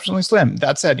 They're exceptionally slim.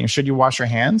 That said, should you wash your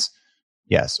hands?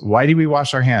 Yes. Why do we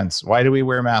wash our hands? Why do we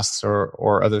wear masks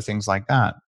or other things like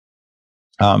that?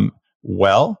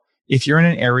 Well, if you're in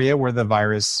an area where the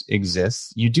virus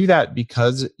exists, you do that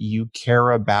because you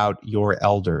care about your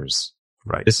elders.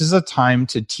 Right. This is a time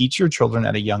to teach your children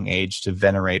at a young age to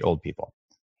venerate old people.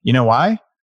 You know why?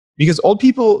 Because old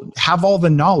people have all the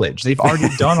knowledge. They've already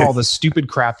done all the stupid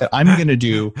crap that I'm going to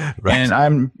do. Right. And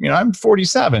I'm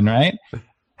 47, right?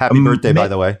 Happy birthday, by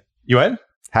the way. You what?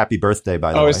 Happy birthday,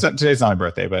 by the way. Today's not my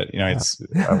birthday, but it's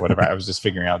whatever. I was just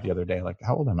figuring out the other day,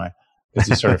 how old am I? Because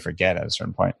you sort of forget at a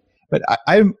certain point. But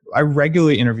I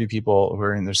regularly interview people who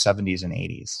are in their 70s and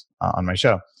 80s on my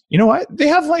show. You know what? They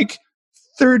have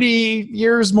 30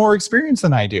 years more experience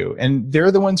than I do. And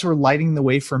they're the ones who are lighting the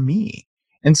way for me.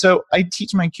 And so I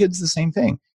teach my kids the same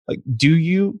thing. Do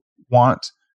you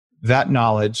want that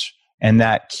knowledge and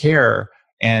that care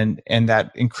and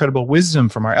that incredible wisdom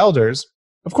from our elders?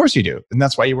 Of course you do. And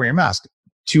that's why you wear your mask,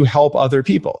 to help other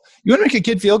people. You want to make a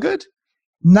kid feel good?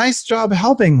 Nice job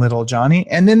helping, little Johnny.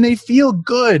 And then they feel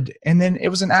good. And then it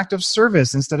was an act of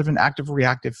service instead of an act of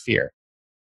reactive fear.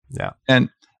 Yeah. And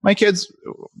my kids,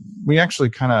 we actually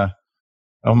kind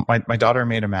of, my daughter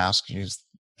made a mask. She's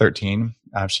 13.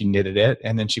 She knitted it,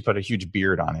 and then she put a huge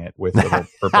beard on it with little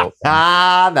purple.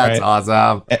 That's right?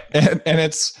 Awesome.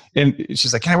 And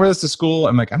she's like, "Can I wear this to school?"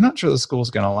 I'm like, "I'm not sure the school's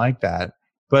going to like that."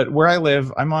 But where I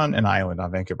live, I'm on an island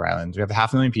on Vancouver Island. We have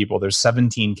 500,000 people. There's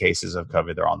 17 cases of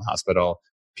COVID. They're all in the hospital.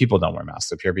 People don't wear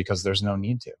masks up here because there's no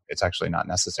need to. It's actually not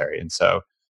necessary. And so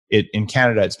in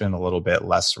Canada, it's been a little bit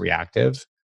less reactive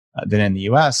than in the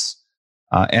US.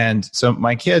 And so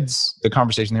my kids, the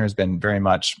conversation there has been very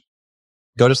much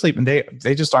go to sleep, and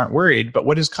they just aren't worried. But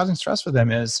what is causing stress for them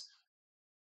is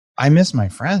I miss my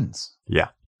friends. Yeah.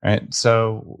 Right.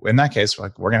 So in that case, we're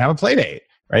going to have a play date.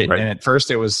 Right. And at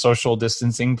first it was social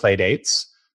distancing play dates.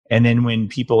 And then when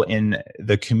people in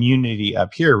the community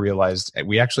up here realized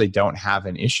we actually don't have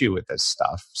an issue with this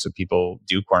stuff. So people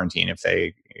do quarantine if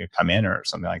they come in or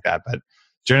something like that. But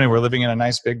generally we're living in a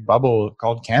nice big bubble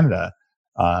called Canada,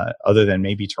 other than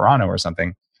maybe Toronto or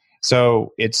something.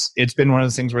 So it's been one of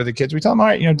those things where the kids, we tell them, all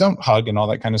right, don't hug and all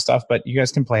that kind of stuff, but you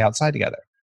guys can play outside together.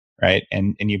 Right.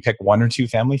 And you pick 1 or 2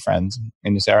 family friends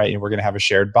and you say, all right, we're going to have a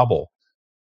shared bubble.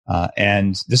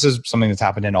 And this is something that's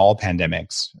happened in all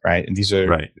pandemics, right? And these are,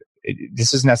 right.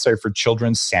 This is necessary for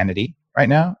children's sanity right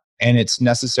now. And it's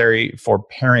necessary for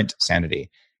parent sanity,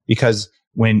 because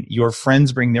when your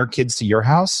friends bring their kids to your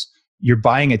house, you're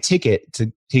buying a ticket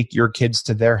to take your kids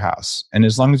to their house. And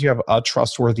as long as you have a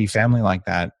trustworthy family like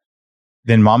that,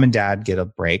 then mom and dad get a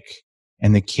break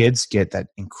and the kids get that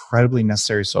incredibly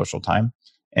necessary social time,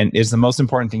 and is the most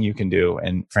important thing you can do.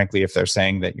 And frankly, if they're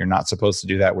saying that you're not supposed to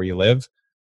do that where you live,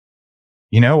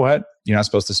 you know what? You're not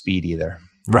supposed to speed either.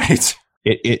 Right.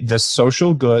 The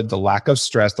social good, the lack of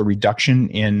stress, the reduction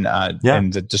in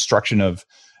and the destruction of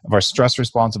our stress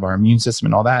response, of our immune system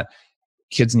and all that.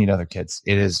 Kids need other kids.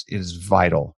 It is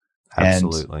vital.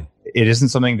 Absolutely. And it isn't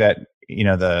something that,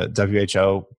 the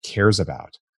WHO cares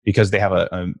about, because they have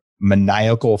a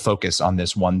maniacal focus on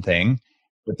this one thing.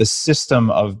 but the system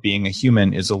of being a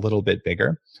human is a little bit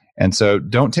bigger. And so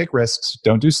don't take risks,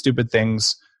 don't do stupid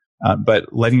things,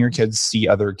 but letting your kids see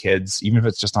other kids, even if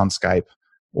it's just on Skype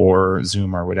or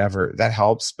Zoom or whatever, that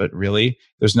helps. But really,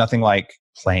 there's nothing like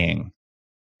playing.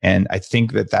 And I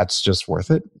think that that's just worth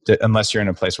it, unless you're in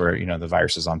a place where, the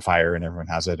virus is on fire and everyone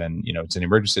has it and, it's an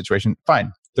emergency situation.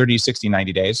 Fine, 30, 60,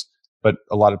 90 days. But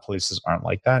a lot of places aren't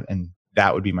like that. And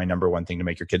that would be my number one thing to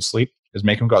make your kids sleep, is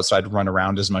make them go outside and run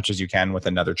around as much as you can with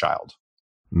another child.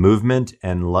 Movement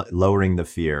and lowering the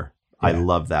fear. Yeah. I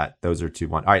love that. Those are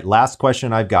 2. All right. Last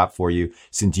question I've got for you.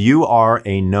 Since you are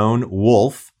a known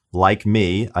wolf, like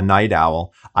me, a night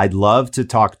owl, I'd love to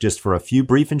talk just for a few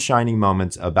brief and shining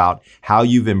moments about how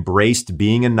you've embraced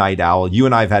being a night owl. You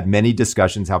and I have had many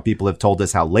discussions, how people have told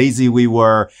us how lazy we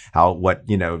were,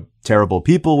 terrible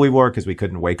people we were because we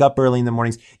couldn't wake up early in the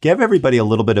mornings. Give everybody a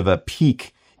little bit of a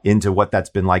peek into what that's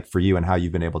been like for you and how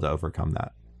you've been able to overcome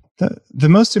that. The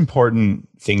most important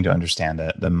thing to understand,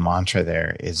 the mantra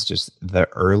there is just the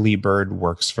early bird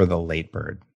works for the late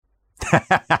bird.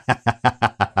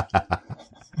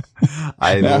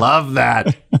 I love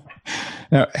that.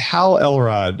 Now, Hal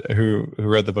Elrod, who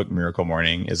wrote the book Miracle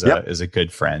Morning, is a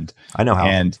good friend. I know Hal.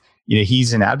 And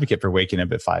he's an advocate for waking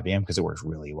up at 5 a.m. because it works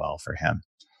really well for him.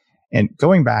 And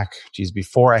going back,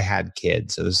 before I had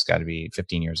kids, so this has got to be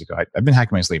 15 years ago, I've been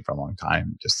hacking my sleep for a long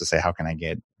time just to say, how can I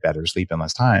get better sleep in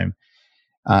less time?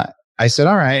 I said,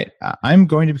 all right, I'm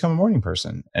going to become a morning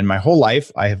person. And my whole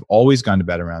life, I have always gone to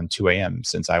bed around 2 a.m.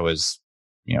 since I was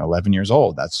 11 years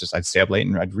old. That's just, I'd stay up late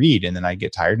and I'd read, and then I'd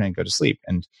get tired and I'd go to sleep.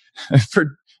 And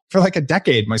for like a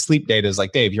decade, my sleep data is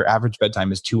like, Dave, your average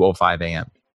bedtime is 2:05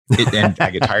 a.m. And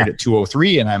I get tired at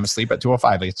 2:03 and I'm asleep at 2:05.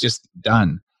 Like, it's just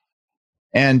done.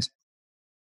 And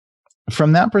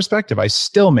from that perspective, I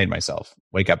still made myself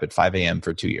wake up at 5 a.m.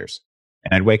 for 2 years.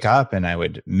 And I'd wake up and I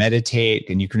would meditate,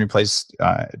 and you can replace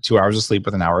 2 hours of sleep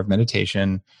with an hour of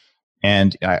meditation.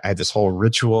 And I had this whole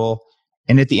ritual.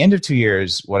 And at the end of 2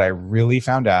 years, what I really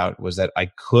found out was that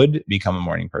I could become a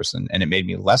morning person, and it made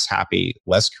me less happy,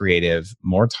 less creative,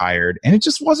 more tired, and it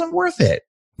just wasn't worth it.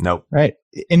 Nope. Right.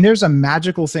 And there's a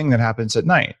magical thing that happens at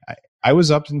night. I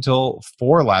was up until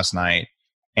 4 last night,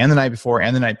 and the night before,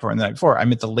 and the night before, and the night before.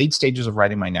 I'm at the late stages of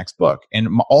writing my next book,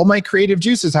 and all my creative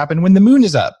juices happen when the moon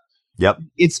is up. Yep.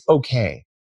 It's okay.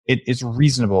 It's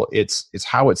reasonable. It's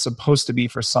how it's supposed to be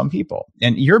for some people.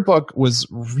 And your book was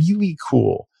really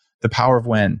cool, The Power of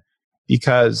When,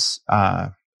 because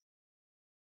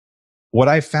what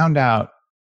I found out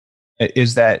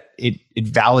is that it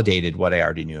validated what I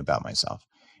already knew about myself.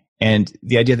 And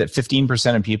the idea that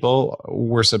 15% of people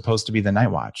were supposed to be the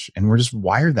night watch, and we're just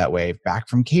wired that way back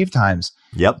from cave times.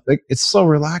 Yep. Like, it's so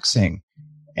relaxing.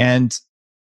 And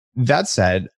that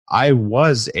said, I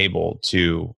was able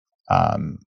to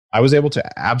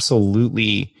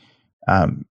absolutely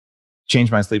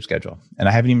change my sleep schedule. And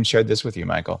I haven't even shared this with you,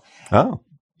 Michael. Oh.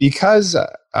 Just because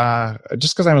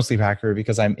I'm a sleep hacker,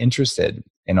 because I'm interested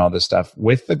in all this stuff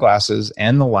with the glasses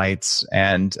and the lights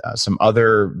and some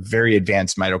other very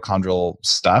advanced mitochondrial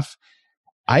stuff,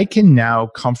 I can now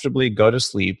comfortably go to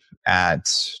sleep at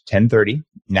 10:30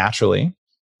 naturally,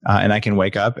 and I can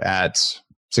wake up at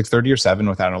 6:30 or 7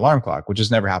 without an alarm clock, which has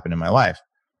never happened in my life.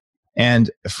 And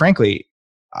frankly,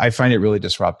 I find it really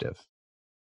disruptive.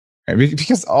 Right?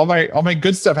 Because all my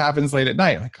good stuff happens late at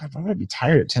night. I'm like, God, why would I be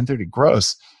tired at 10:30?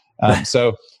 Gross.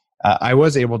 So I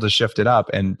was able to shift it up.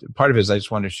 And part of it is I just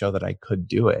wanted to show that I could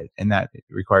do it. And that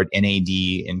required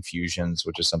NAD infusions,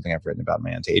 which is something I've written about in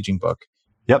my anti-aging book.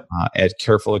 Yep. At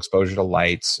careful exposure to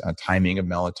lights, timing of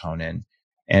melatonin,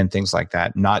 and things like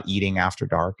that. Not eating after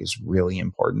dark is really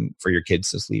important for your kids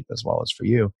to sleep as well as for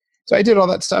you. So I did all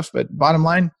that stuff. But bottom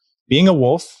line, being a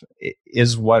wolf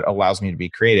is what allows me to be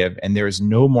creative. And there is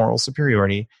no moral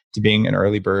superiority to being an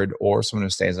early bird or someone who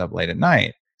stays up late at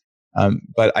night.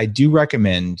 But I do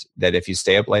recommend that if you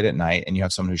stay up late at night and you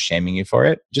have someone who's shaming you for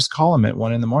it, just call them at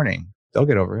 1 a.m. They'll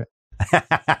get over it.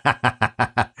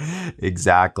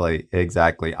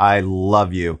 Exactly. I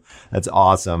love you. That's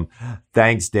awesome.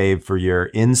 Thanks, Dave, for your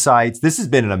insights. This has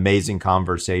been an amazing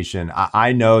conversation.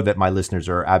 I know that my listeners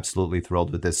are absolutely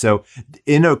thrilled with this. So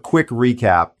in a quick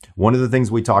recap, one of the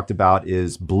things we talked about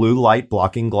is blue light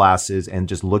blocking glasses and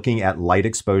just looking at light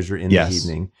exposure in the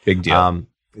evening. Big deal.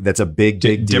 That's a big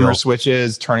deal. Dimmer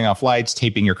switches, turning off lights,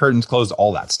 taping your curtains closed,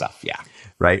 all that stuff. Yeah.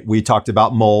 Right. We talked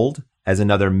about mold. as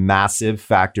another massive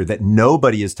factor that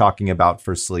nobody is talking about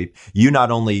for sleep. You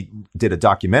not only did a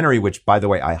documentary, which, by the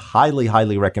way, I highly,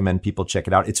 highly recommend people check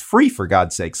it out. It's free, for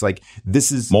God's sakes. Like,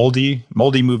 this is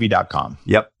moldymovie.com.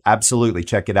 Yep, absolutely.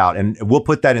 Check it out. And we'll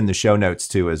put that in the show notes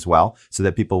too, as well, so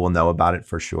that people will know about it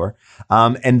for sure.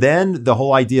 And then the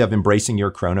whole idea of embracing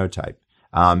your chronotype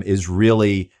is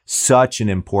really such an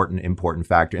important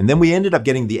factor. And then we ended up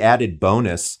getting the added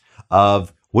bonus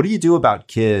of, what do you do about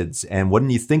kids? And what do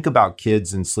you think about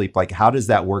kids and sleep? Like, how does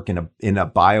that work in a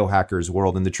biohacker's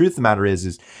world? And the truth of the matter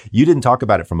is you didn't talk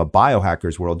about it from a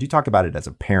biohacker's world. You talk about it as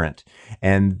a parent.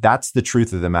 And that's the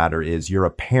truth of the matter is you're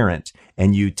a parent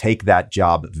and you take that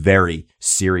job very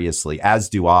seriously, as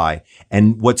do I.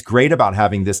 And what's great about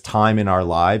having this time in our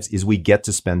lives is we get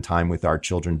to spend time with our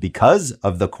children because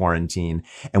of the quarantine,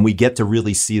 and we get to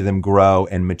really see them grow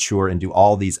and mature and do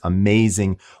all these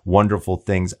amazing, wonderful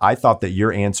things. I thought that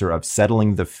your answer of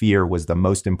settling the fear was the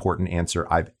most important answer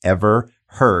I've ever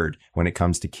heard when it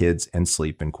comes to kids and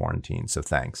sleep in quarantine. So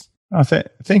thanks. Oh,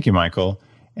 thank you, Michael.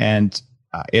 And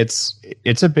it's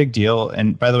a big deal.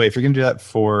 And by the way, if you're going to do that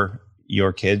for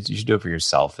your kids, you should do it for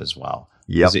yourself as well.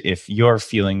 Yep. If you're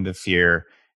feeling the fear,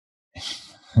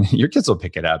 your kids will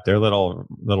pick it up. They're little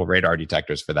radar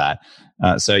detectors for that.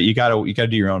 So you gotta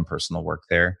do your own personal work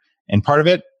there. And part of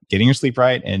it, getting your sleep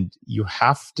right, and you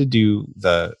have to do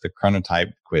the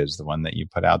chronotype quiz, the one that you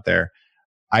put out there.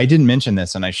 I didn't mention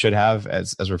this, and I should have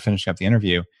as we're finishing up the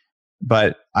interview,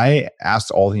 but I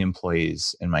asked all the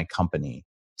employees in my company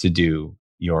to do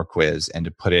your quiz and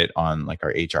to put it on like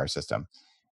our HR system.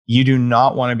 You do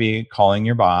not want to be calling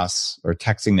your boss or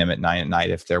texting them at 9 at night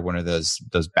if they're one of those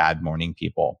bad morning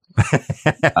people,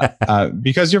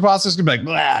 because your boss is going to be like,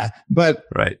 blah. But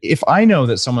right. If I know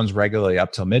that someone's regularly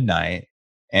up till midnight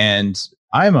and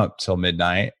I'm up till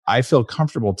midnight, I feel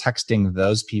comfortable texting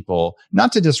those people,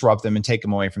 not to disrupt them and take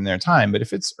them away from their time, but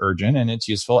if it's urgent and it's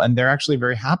useful and they're actually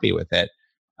very happy with it.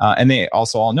 And they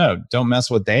also all know, don't mess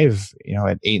with Dave,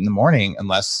 at 8 a.m.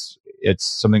 unless it's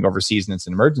something overseas and it's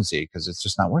an emergency, because it's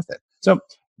just not worth it. So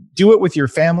do it with your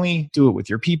family, do it with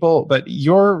your people, but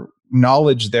your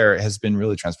knowledge there has been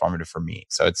really transformative for me.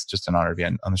 So it's just an honor to be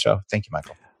on the show. Thank you,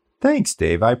 Michael. Thanks,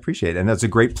 Dave. I appreciate it. And that's a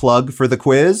great plug for the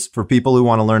quiz. For people who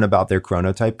want to learn about their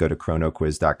chronotype, go to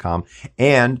chronoquiz.com.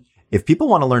 And if people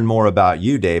want to learn more about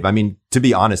you, Dave, I mean, to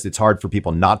be honest, it's hard for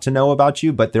people not to know about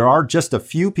you, but there are just a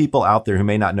few people out there who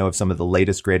may not know of some of the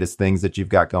latest, greatest things that you've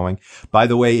got going. By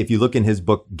the way, if you look in his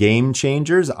book, Game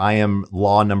Changers, I am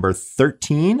law number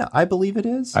 13, I believe it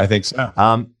is. I think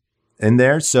so. In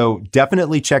there. So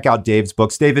definitely check out Dave's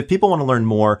books. Dave, if people want to learn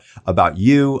more about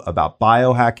you, about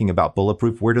biohacking, about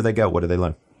Bulletproof, where do they go? What do they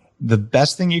learn? The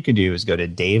best thing you can do is go to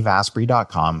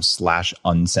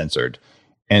daveasprey.com/uncensored.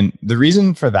 And the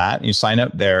reason for that, you sign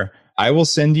up there, I will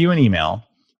send you an email,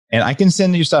 and I can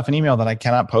send you stuff in email that I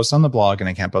cannot post on the blog and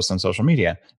I can't post on social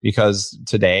media, because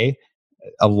today,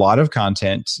 a lot of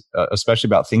content, especially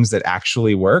about things that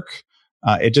actually work,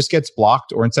 it just gets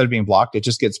blocked, or instead of being blocked, it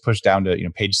just gets pushed down to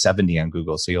page 70 on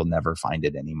Google. So you'll never find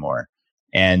it anymore.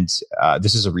 And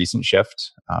this is a recent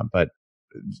shift, but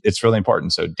it's really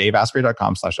important. So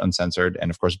daveasprey.com/uncensored. And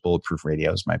of course, Bulletproof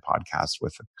Radio is my podcast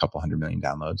with a couple 100 million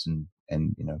downloads and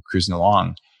cruising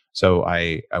along. So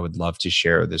I would love to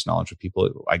share this knowledge with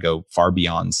people. I go far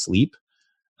beyond sleep.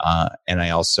 And I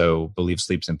also believe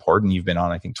sleep's important. You've been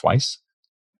on, I think, twice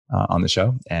on the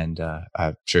show, and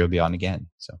I'm sure you'll be on again.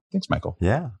 So thanks, Michael.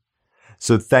 Yeah.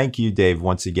 So thank you, Dave,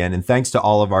 once again. And thanks to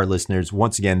all of our listeners.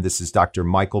 Once again, this is Dr.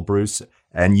 Michael Breus.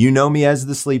 And you know me as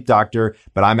the sleep doctor,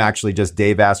 but I'm actually just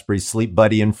Dave Asprey's sleep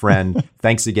buddy and friend.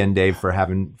 Thanks again, Dave,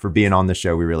 for being on the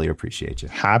show. We really appreciate you.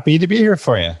 Happy to be here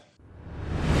for you.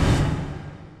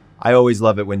 I always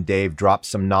love it when Dave drops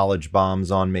some knowledge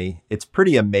bombs on me. It's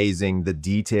pretty amazing the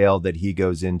detail that he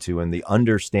goes into and the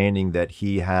understanding that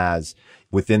he has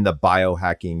within the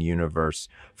biohacking universe.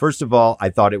 First of all, I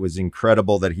thought it was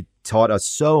incredible that he taught us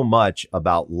so much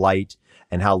about light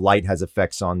and how light has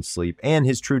effects on sleep, and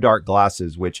his True Dark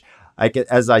glasses, which,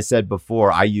 as I said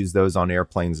before, I use those on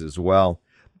airplanes as well.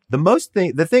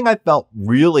 The thing I felt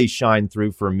really shine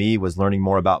through for me was learning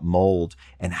more about mold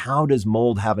and how does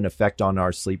mold have an effect on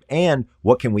our sleep, and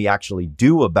what can we actually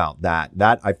do about that.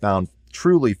 That I found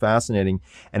truly fascinating.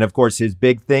 And of course, his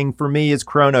big thing for me is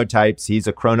chronotypes. He's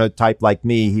a chronotype like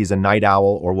me. He's a night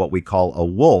owl, or what we call a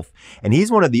wolf. And he's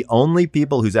one of the only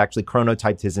people who's actually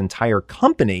chronotyped his entire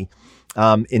company.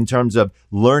 in terms of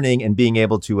learning and being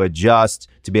able to adjust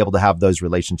to be able to have those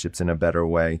relationships in a better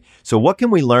way. So what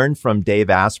can we learn from Dave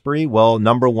Asprey? Well,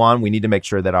 number one, we need to make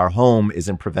sure that our home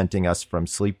isn't preventing us from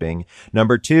sleeping.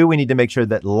 Number two, we need to make sure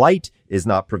that light is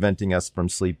not preventing us from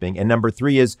sleeping. And number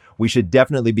three is we should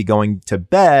definitely be going to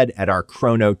bed at our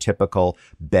chronotypical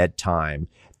bedtime.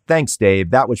 Thanks,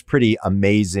 Dave. That was pretty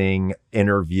amazing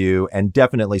interview and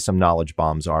definitely some knowledge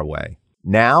bombs our way.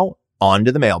 Now, on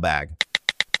to the mailbag.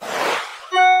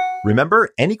 Remember,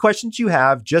 any questions you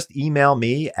have, just email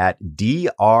me at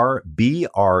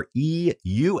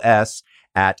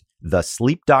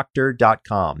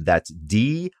drbreus@thesleepdoctor.com. That's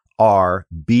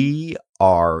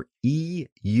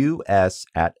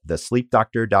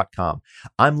drbreus@thesleepdoctor.com.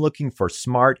 I'm looking for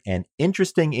smart and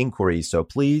interesting inquiries, so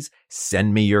please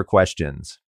send me your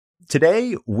questions.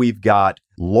 Today, we've got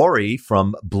Lori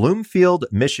from Bloomfield,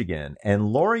 Michigan. And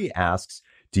Lori asks,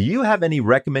 do you have any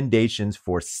recommendations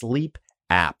for sleep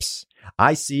apps?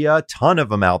 I see a ton of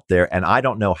them out there, and I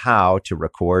don't know how to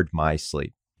record my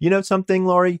sleep. You know something,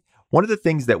 Lori? One of the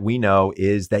things that we know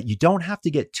is that you don't have to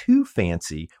get too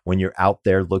fancy when you're out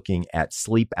there looking at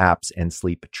sleep apps and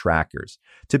sleep trackers.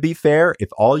 To be fair, if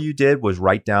all you did was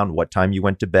write down what time you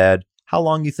went to bed, how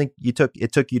long you think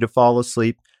it took you to fall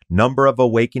asleep, number of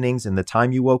awakenings, and the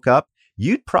time you woke up,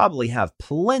 you'd probably have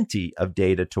plenty of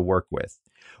data to work with.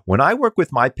 When I work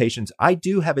with my patients, I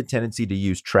do have a tendency to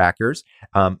use trackers.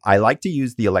 I like to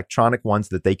use the electronic ones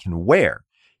that they can wear.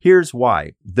 Here's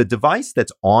why. The device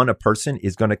that's on a person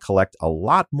is going to collect a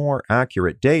lot more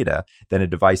accurate data than a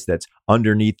device that's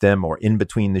underneath them or in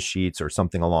between the sheets or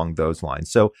something along those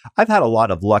lines. So I've had a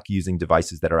lot of luck using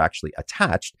devices that are actually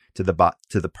attached to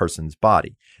the person's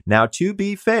body. Now, to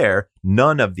be fair,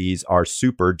 none of these are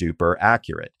super duper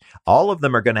accurate. All of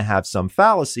them are going to have some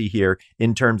fallacy here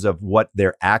in terms of what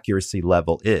their accuracy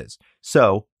level is.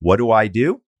 So what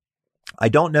do? I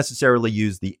don't necessarily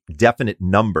use the definite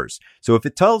numbers. So if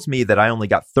it tells me that I only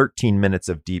got 13 minutes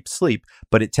of deep sleep,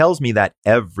 but it tells me that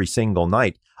every single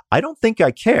night, I don't think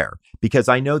I care because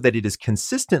I know that it is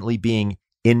consistently being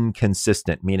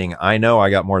inconsistent, meaning I know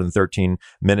I got more than 13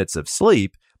 minutes of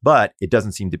sleep, but it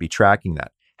doesn't seem to be tracking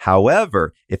that.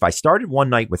 However, if I started one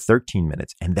night with 13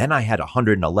 minutes and then I had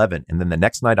 111 and then the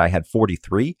next night I had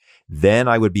 43, then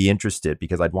I would be interested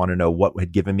because I'd want to know what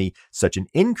had given me such an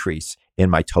increase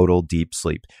in my total deep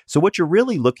sleep. So what you're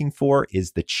really looking for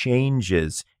is the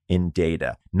changes in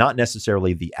data, not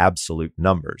necessarily the absolute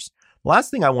numbers.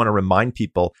 Last thing I want to remind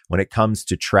people when it comes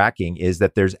to tracking is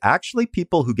that there's actually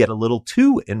people who get a little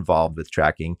too involved with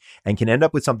tracking and can end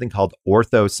up with something called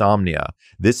orthosomnia.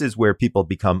 This is where people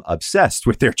become obsessed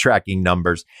with their tracking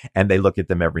numbers and they look at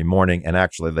them every morning and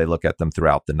actually they look at them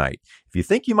throughout the night. If you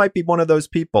think you might be one of those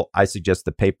people, I suggest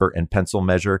the paper and pencil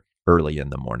measure early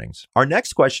in the mornings. Our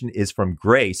next question is from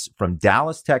Grace from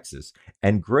Dallas, Texas.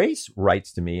 And Grace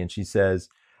writes to me and she says,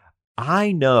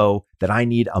 I know that I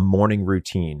need a morning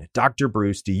routine. Dr.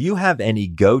 Bruce, do you have any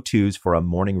go-tos for a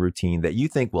morning routine that you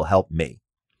think will help me?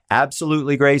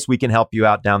 Absolutely, Grace. We can help you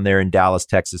out down there in Dallas,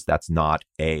 Texas. That's not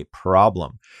a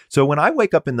problem. So when I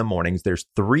wake up in the mornings, there's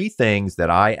 3 things that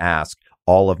I ask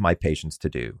all of my patients to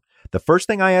do. The first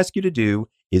thing I ask you to do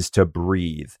is to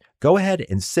breathe. Go ahead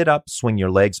and sit up, swing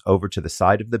your legs over to the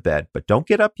side of the bed, but don't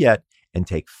get up yet, and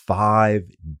take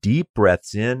 5 deep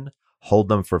breaths in. Hold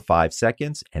them for 5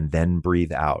 seconds and then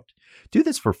breathe out. Do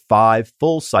this for 5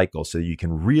 full cycles so you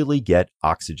can really get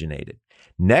oxygenated.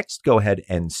 Next, go ahead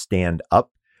and stand up,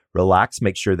 relax,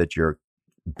 make sure that you're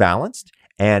balanced,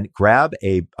 and grab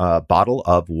a bottle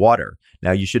of water.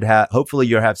 Now you should hopefully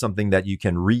you'll have something that you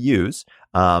can reuse,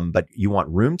 but you want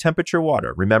room temperature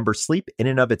water. Remember, sleep in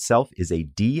and of itself is a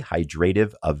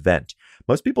dehydrative event.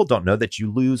 Most people don't know that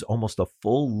you lose almost a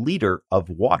full liter of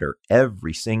water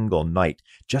every single night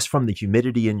just from the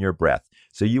humidity in your breath.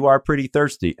 So you are pretty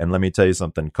thirsty. And let me tell you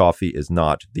something, coffee is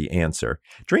not the answer.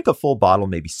 Drink a full bottle,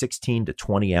 maybe 16 to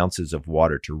 20 ounces of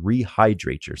water to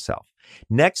rehydrate yourself.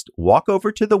 Next, walk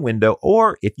over to the window,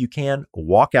 or if you can,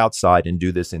 walk outside and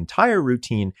do this entire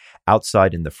routine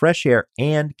outside in the fresh air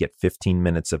and get 15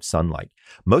 minutes of sunlight.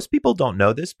 Most people don't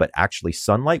know this, but actually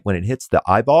sunlight, when it hits the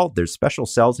eyeball, there's special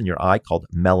cells in your eye called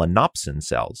melanopsin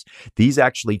cells. These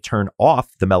actually turn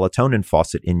off the melatonin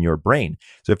faucet in your brain.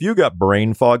 So if you got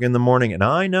brain fog in the morning, and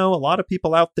I know a lot of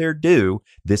people out there do,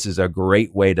 this is a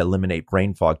great way to eliminate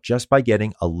brain fog just by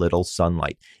getting a little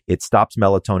sunlight. It stops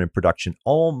melatonin production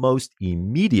almost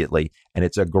immediately, and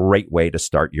it's a great way to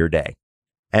start your day.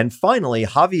 And finally,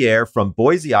 Javier from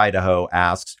Boise, Idaho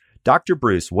asks, Dr.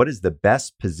 Bruce, what is the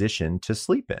best position to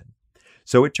sleep in?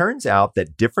 So it turns out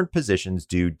that different positions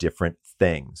do different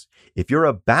things. If you're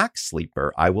a back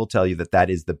sleeper, I will tell you that that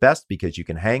is the best because you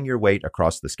can hang your weight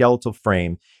across the skeletal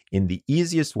frame in the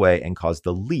easiest way and cause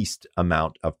the least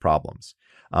amount of problems.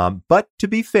 But to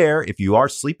be fair, if you are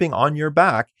sleeping on your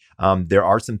back, there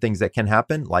are some things that can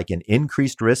happen, like an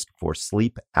increased risk for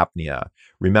sleep apnea.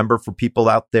 Remember, for people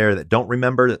out there that don't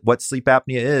remember what sleep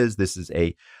apnea is, this is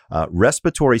a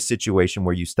respiratory situation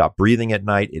where you stop breathing at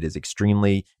night. It is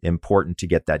extremely important to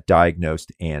get that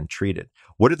diagnosed and treated.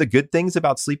 What are the good things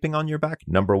about sleeping on your back?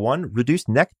 Number one, reduced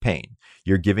neck pain.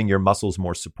 You're giving your muscles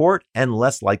more support and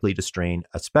less likely to strain,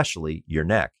 especially your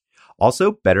neck.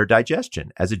 Also, better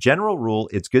digestion. As a general rule,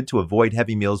 it's good to avoid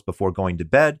heavy meals before going to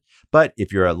bed. But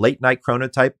if you're a late night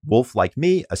chronotype wolf like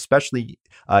me, especially,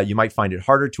 you might find it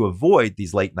harder to avoid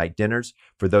these late night dinners.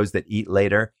 For those that eat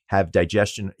later, have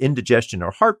indigestion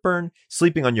or heartburn,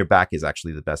 sleeping on your back is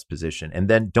actually the best position. And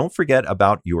then don't forget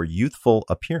about your youthful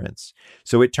appearance.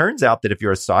 So it turns out that if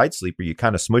you're a side sleeper, you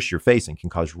kind of smush your face and can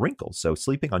cause wrinkles. So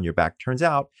sleeping on your back turns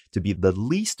out to be the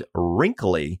least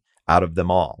wrinkly out of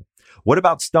them all. What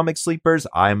about stomach sleepers?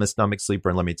 I am a stomach sleeper,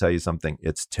 and let me tell you something.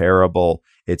 It's terrible.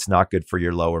 It's not good for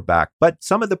your lower back. But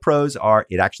some of the pros are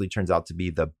it actually turns out to be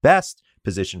the best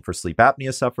position for sleep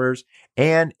apnea sufferers,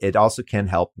 and it also can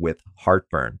help with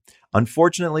heartburn.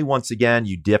 Unfortunately, once again,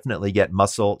 you definitely get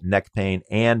muscle, neck pain,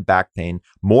 and back pain,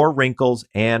 more wrinkles,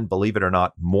 and believe it or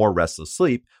not, more restless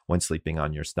sleep when sleeping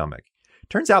on your stomach.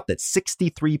 Turns out that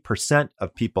 63%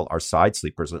 of people are side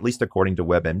sleepers, at least according to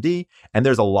WebMD, and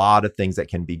there's a lot of things that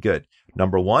can be good.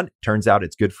 Number one, turns out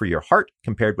it's good for your heart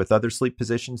compared with other sleep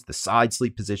positions. The side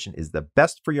sleep position is the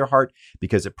best for your heart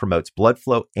because it promotes blood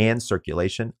flow and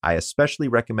circulation. I especially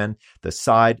recommend the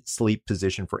side sleep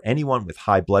position for anyone with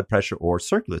high blood pressure or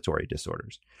circulatory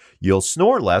disorders. You'll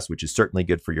snore less, which is certainly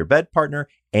good for your bed partner,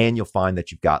 and you'll find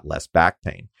that you've got less back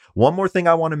pain. One more thing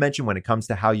I want to mention when it comes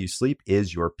to how you sleep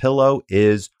is your pillow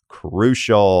is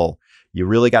crucial. You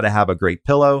really got to have a great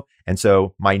pillow. And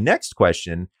so my next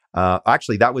question,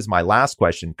 actually, that was my last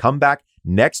question. Come back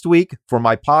next week for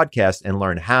my podcast and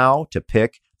learn how to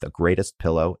pick the greatest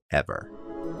pillow ever.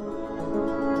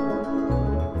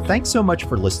 Thanks so much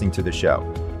for listening to the show.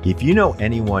 If you know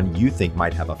anyone you think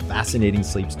might have a fascinating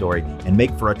sleep story and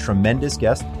make for a tremendous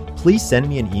guest, please send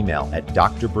me an email at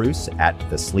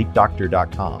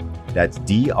drbruce@thesleepdoctor.com. That's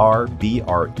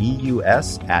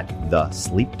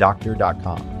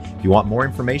DRBREUS@thesleepdoctor.com. If you want more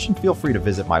information, feel free to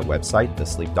visit my website,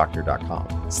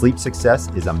 thesleepdoctor.com. Sleep Success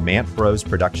is a Mant Bros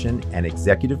production and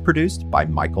executive produced by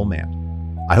Michael Mant.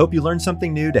 I hope you learned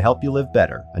something new to help you live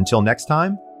better. Until next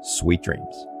time, sweet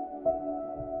dreams.